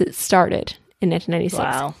since it started in 1996.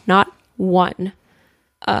 Wow. Not one.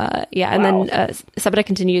 And then Cepeda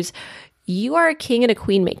continues, you are a king and a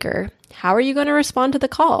queen maker. How are you going to respond to the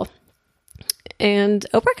call? And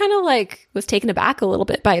Oprah kind of like was taken aback a little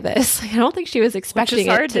bit by this. I don't think she was expecting Which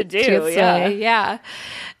is hard to do. Yeah.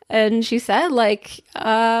 And she said like,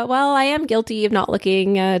 well, I am guilty of not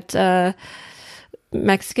looking at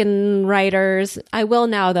Mexican writers. I will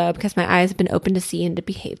now though, because my eyes have been open to see and to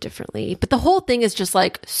behave differently. But the whole thing is just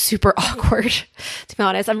like super awkward, to be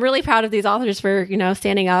honest. I'm really proud of these authors for, you know,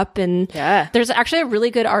 standing up. And there's actually a really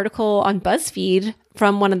good article on BuzzFeed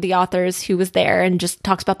from one of the authors who was there and just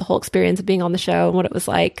talks about the whole experience of being on the show and what it was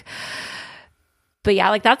like. But yeah,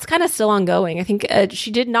 like that's kind of still ongoing. I think she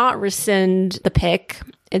did not rescind the pick.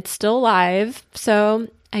 It's still live. So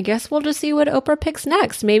I guess we'll just see what Oprah picks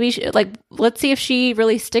next. Maybe, let's see if she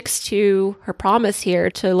really sticks to her promise here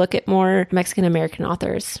to look at more Mexican-American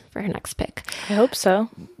authors for her next pick. I hope so.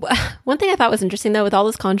 One thing I thought was interesting, though, with all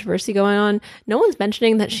this controversy going on, no one's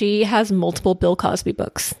mentioning that she has multiple Bill Cosby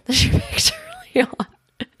books that she picked early on.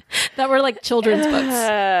 That were like children's books.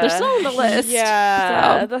 They're still on the list.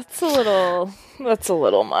 Yeah, so. That's a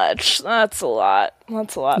little much. That's a lot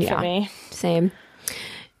for me. Same.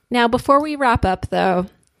 Now, before we wrap up, though,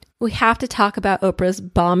 we have to talk about Oprah's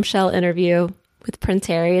bombshell interview with Prince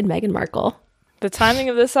Harry and Meghan Markle. The timing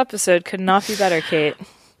of this episode could not be better, Kate.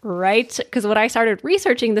 Right? Because when I started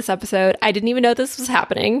researching this episode, I didn't even know this was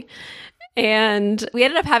happening. And we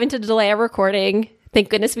ended up having to delay our recording. Thank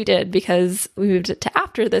goodness we did, because we moved it to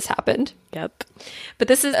after this happened. Yep. But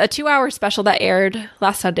this is a 2-hour special that aired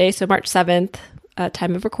last Sunday, so March 7th,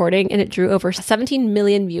 time of recording, and it drew over 17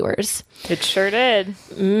 million viewers. It sure did.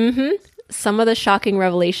 Mm-hmm. Some of the shocking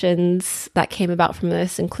revelations that came about from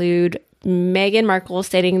this include Meghan Markle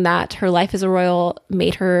stating that her life as a royal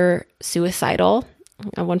made her suicidal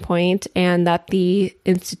at one point, and that the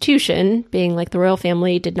institution, being like the royal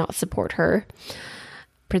family, did not support her.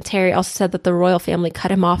 Prince Harry also said that the royal family cut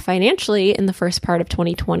him off financially in the first part of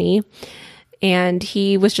 2020, and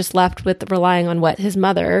he was just left with relying on what his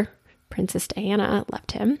mother, Princess Diana,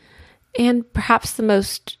 left him. And perhaps the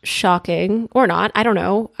most shocking, or not, I don't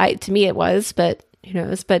know, to me it was, but who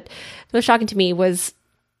knows, but the most shocking to me was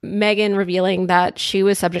Meghan revealing that she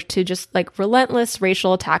was subject to just like relentless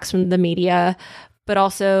racial attacks from the media, but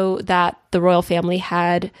also that the royal family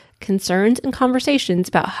had concerns and conversations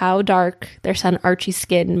about how dark their son Archie's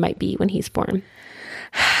skin might be when he's born.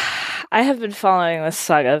 I have been following this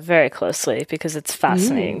saga very closely because it's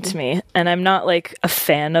fascinating to me. And I'm not like a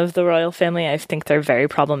fan of the royal family. I think they're very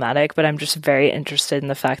problematic, but I'm just very interested in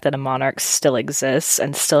the fact that a monarch still exists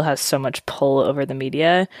and still has so much pull over the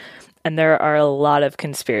media. And there are a lot of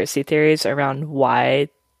conspiracy theories around why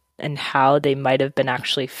and how they might have been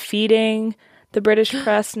actually feeding the British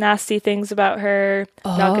press nasty things about her.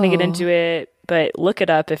 Not going to get into it, but look it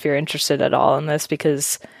up if you're interested at all in this,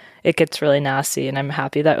 because it gets really nasty, and I'm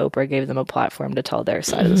happy that Oprah gave them a platform to tell their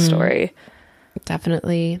side of the story.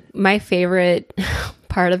 Definitely. My favorite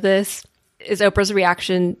part of this is Oprah's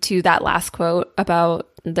reaction to that last quote about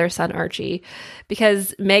their son Archie,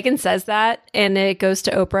 because Meghan says that and it goes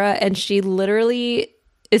to Oprah and she literally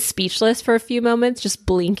is speechless for a few moments, just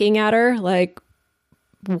blinking at her like,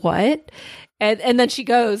 what? And then she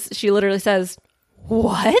literally says,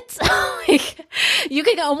 what? Like, you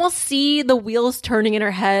can almost see the wheels turning in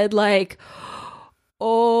her head like,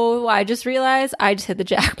 oh, I just realized I just hit the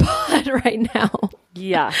jackpot right now.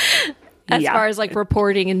 Yeah. As far as like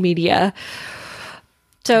reporting in media.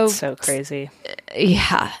 It's so crazy.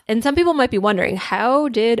 Yeah. And some people might be wondering, how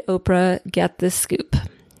did Oprah get this scoop?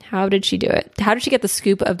 How did she do it? How did she get the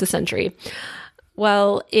scoop of the century?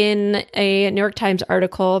 Well, in a New York Times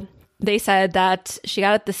article, they said that she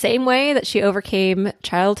got it the same way that she overcame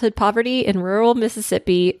childhood poverty in rural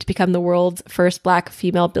Mississippi to become the world's first Black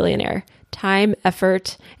female billionaire. Time,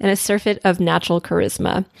 effort, and a surfeit of natural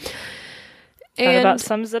charisma. That about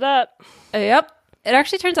sums it up. Yep. It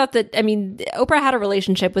actually turns out that, Oprah had a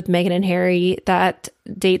relationship with Meghan and Harry that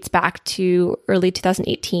dates back to early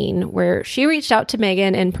 2018, where she reached out to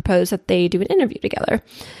Meghan and proposed that they do an interview together.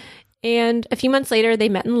 And a few months later, they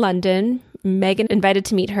met in London. Meghan invited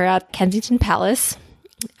to meet her at Kensington Palace,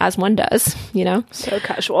 as one does, So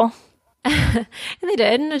casual. And they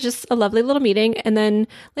did. And it was just a lovely little meeting. And then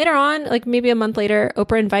later on, like maybe a month later,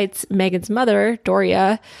 Oprah invites Meghan's mother,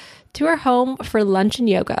 Doria, to her home for lunch and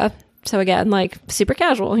yoga. So again, like super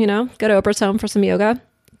casual, go to Oprah's home for some yoga,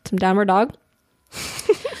 some downward dog.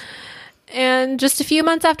 And just a few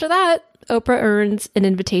months after that, Oprah earns an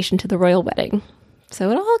invitation to the royal wedding. So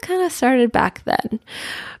it all kind of started back then.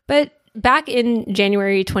 But back in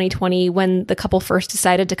January 2020, when the couple first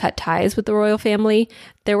decided to cut ties with the royal family,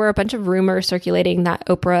 there were a bunch of rumors circulating that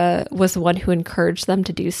Oprah was the one who encouraged them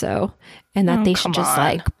to do so, and that they should just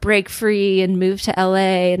like break free and move to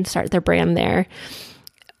LA and start their brand there.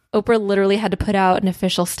 Oprah literally had to put out an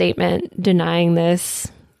official statement denying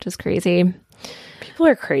this, which is crazy. People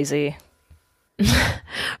are crazy.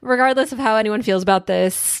 Regardless of how anyone feels about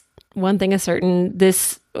this, one thing is certain,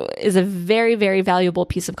 this is a very, very valuable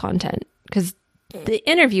piece of content, because the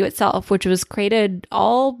interview itself, which was created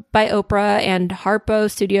all by Oprah and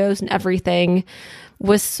Harpo Studios and everything,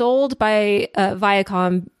 was sold by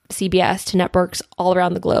Viacom CBS to networks all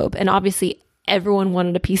around the globe. And obviously everyone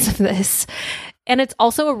wanted a piece of this. And it's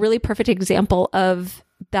also a really perfect example of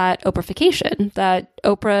that Oprahification, that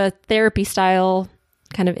Oprah therapy style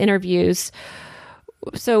kind of interviews,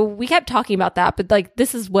 So we kept talking about that, but like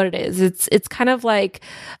this is what it is. It's kind of like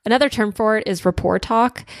another term for it is rapport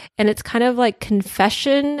talk, and it's kind of like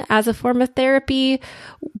confession as a form of therapy.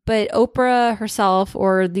 But Oprah herself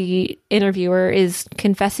or the interviewer is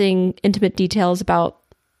confessing intimate details about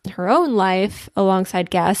her own life alongside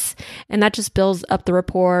guests, and that just builds up the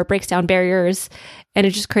rapport, breaks down barriers, and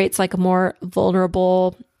it just creates like a more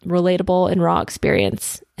vulnerable, relatable, and raw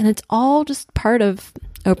experience. And it's all just part of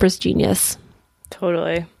Oprah's genius.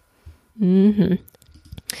 Totally. Mm-hmm.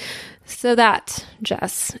 So that,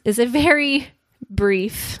 Jess, is a very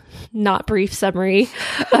brief, not brief summary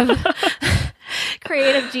of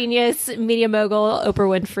creative genius, media mogul,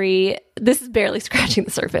 Oprah Winfrey. This is barely scratching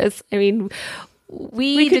the surface. I mean,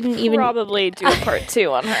 we didn't even probably do a part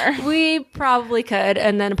 2 on her. We probably could,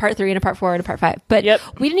 and then a part 3 and a part 4 and a part 5. But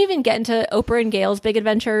we didn't even get into Oprah and Gail's big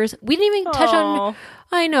adventures. We didn't even touch on.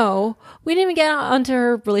 I know we didn't even get onto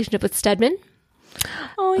her relationship with Stedman.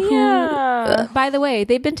 Oh yeah. By the way,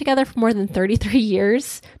 they've been together for more than 33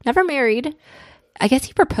 years. Never married. I guess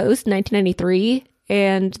he proposed in 1993,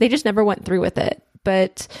 and they just never went through with it.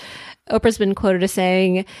 But Oprah's been quoted as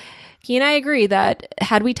saying, he and I agree that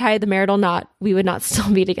had we tied the marital knot, we would not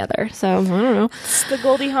still be together. So, I don't know. It's the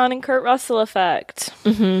Goldie Hawn and Kurt Russell effect.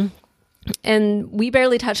 Mm-hmm. And we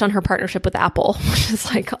barely touched on her partnership with Apple, which is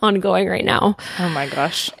like ongoing right now. Oh my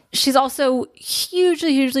gosh. She's also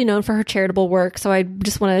hugely known for her charitable work. So I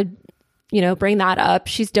just want to, bring that up.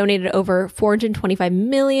 She's donated over $425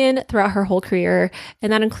 million throughout her whole career.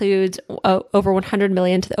 And that includes over $100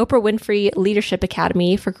 million to the Oprah Winfrey Leadership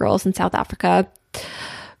Academy for Girls in South Africa.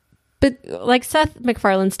 But like Seth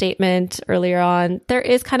MacFarlane's statement earlier on, there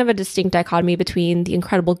is kind of a distinct dichotomy between the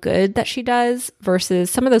incredible good that she does versus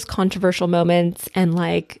some of those controversial moments and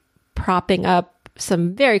like propping up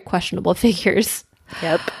some very questionable figures.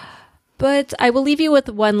 Yep. But I will leave you with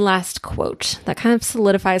one last quote that kind of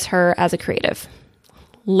solidifies her as a creative.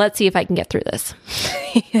 Let's see if I can get through this.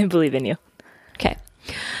 I believe in you. Okay.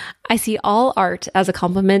 I see all art as a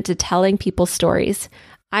complement to telling people stories.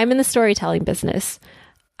 I'm in the storytelling business.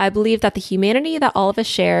 I believe that the humanity that all of us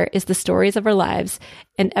share is the stories of our lives,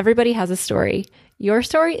 and everybody has a story. Your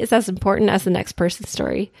story is as important as the next person's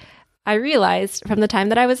story. I realized from the time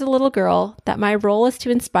that I was a little girl that my role is to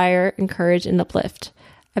inspire, encourage, and uplift.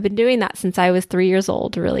 I've been doing that since I was 3 years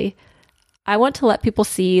old, really. I want to let people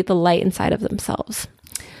see the light inside of themselves.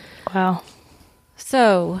 Wow.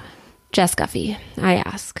 So, Jess Guffey, I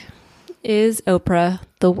ask, is Oprah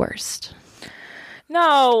the worst?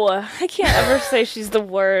 No, I can't ever say she's the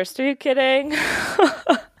worst. Are you kidding?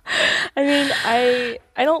 I mean, I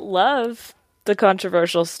don't love the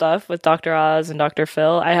controversial stuff with Dr. Oz and Dr.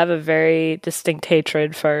 Phil. I have a very distinct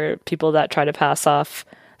hatred for people that try to pass off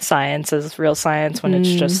science as real science when it's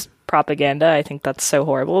just propaganda. I think that's so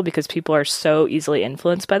horrible because people are so easily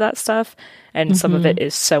influenced by that stuff, and some of it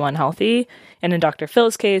is so unhealthy. And in Dr.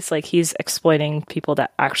 Phil's case, like, he's exploiting people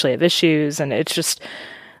that actually have issues, and it's just...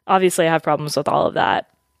 Obviously, I have problems with all of that,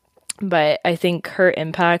 but I think her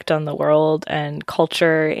impact on the world and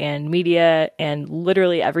culture and media and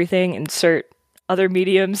literally everything, insert other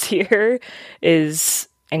mediums here, is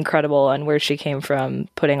incredible. And where she came from,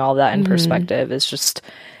 putting all that in perspective, is just,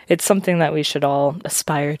 it's something that we should all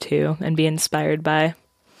aspire to and be inspired by.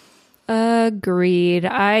 Agreed.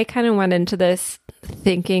 I kind of went into this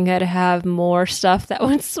thinking I'd have more stuff that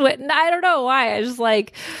would switch. I don't know why. I just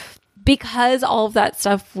like... Because all of that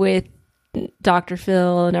stuff with Dr.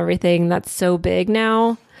 Phil and everything, that's so big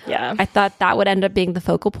now. Yeah. I thought that would end up being the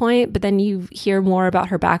focal point, but then you hear more about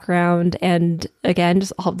her background and, again,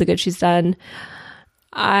 just all of the good she's done.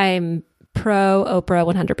 I'm pro Oprah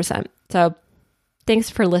 100%. So thanks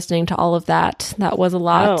for listening to all of that. That was a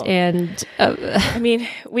lot. And I mean,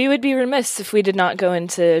 we would be remiss if we did not go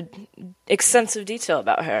into extensive detail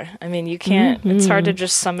about her. I mean, you can't, it's hard to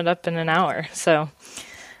just sum it up in an hour. So...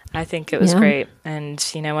 I think it was great. And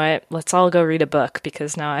you know what? Let's all go read a book,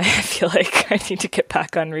 because now I feel like I need to get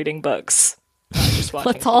back on reading books. Just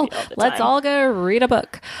let's all go read a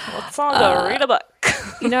book. Let's all go read a book.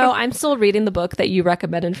 I'm still reading the book that you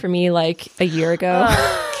recommended for me like a year ago.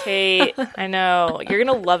 Kate, I know. You're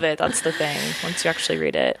going to love it. That's the thing. Once you actually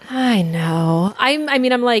read it. I know. I'm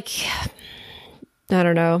like, I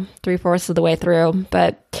don't know, 3/4 of the way through.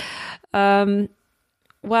 But,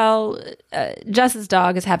 Jess's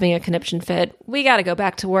dog is having a conniption fit. We got to go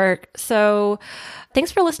back to work. So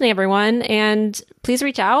thanks for listening, everyone. And please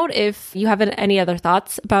reach out if you have any other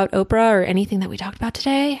thoughts about Oprah or anything that we talked about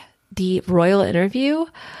today. The royal interview.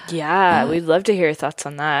 Yeah, we'd love to hear your thoughts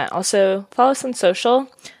on that. Also, follow us on social.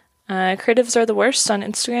 Creatives Are the Worst on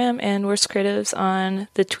Instagram and Worst Creatives on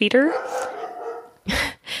the Twitter.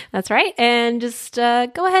 That's right. And just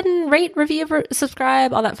go ahead and rate, review,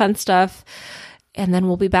 subscribe, all that fun stuff. And then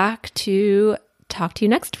we'll be back to talk to you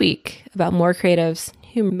next week about more creatives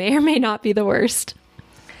who may or may not be the worst.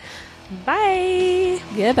 Bye.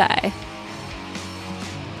 Goodbye.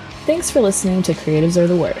 Thanks for listening to Creatives Are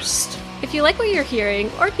the Worst. If you like what you're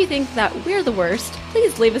hearing, or if you think that we're the worst,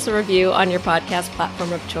 please leave us a review on your podcast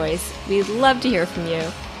platform of choice. We'd love to hear from you.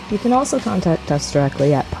 You can also contact us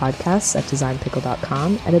directly at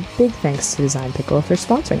podcasts@designpickle.com, and a big thanks to Design Pickle for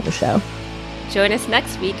sponsoring the show. Join us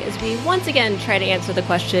next week as we once again try to answer the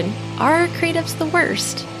question, are creatives the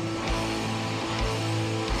worst?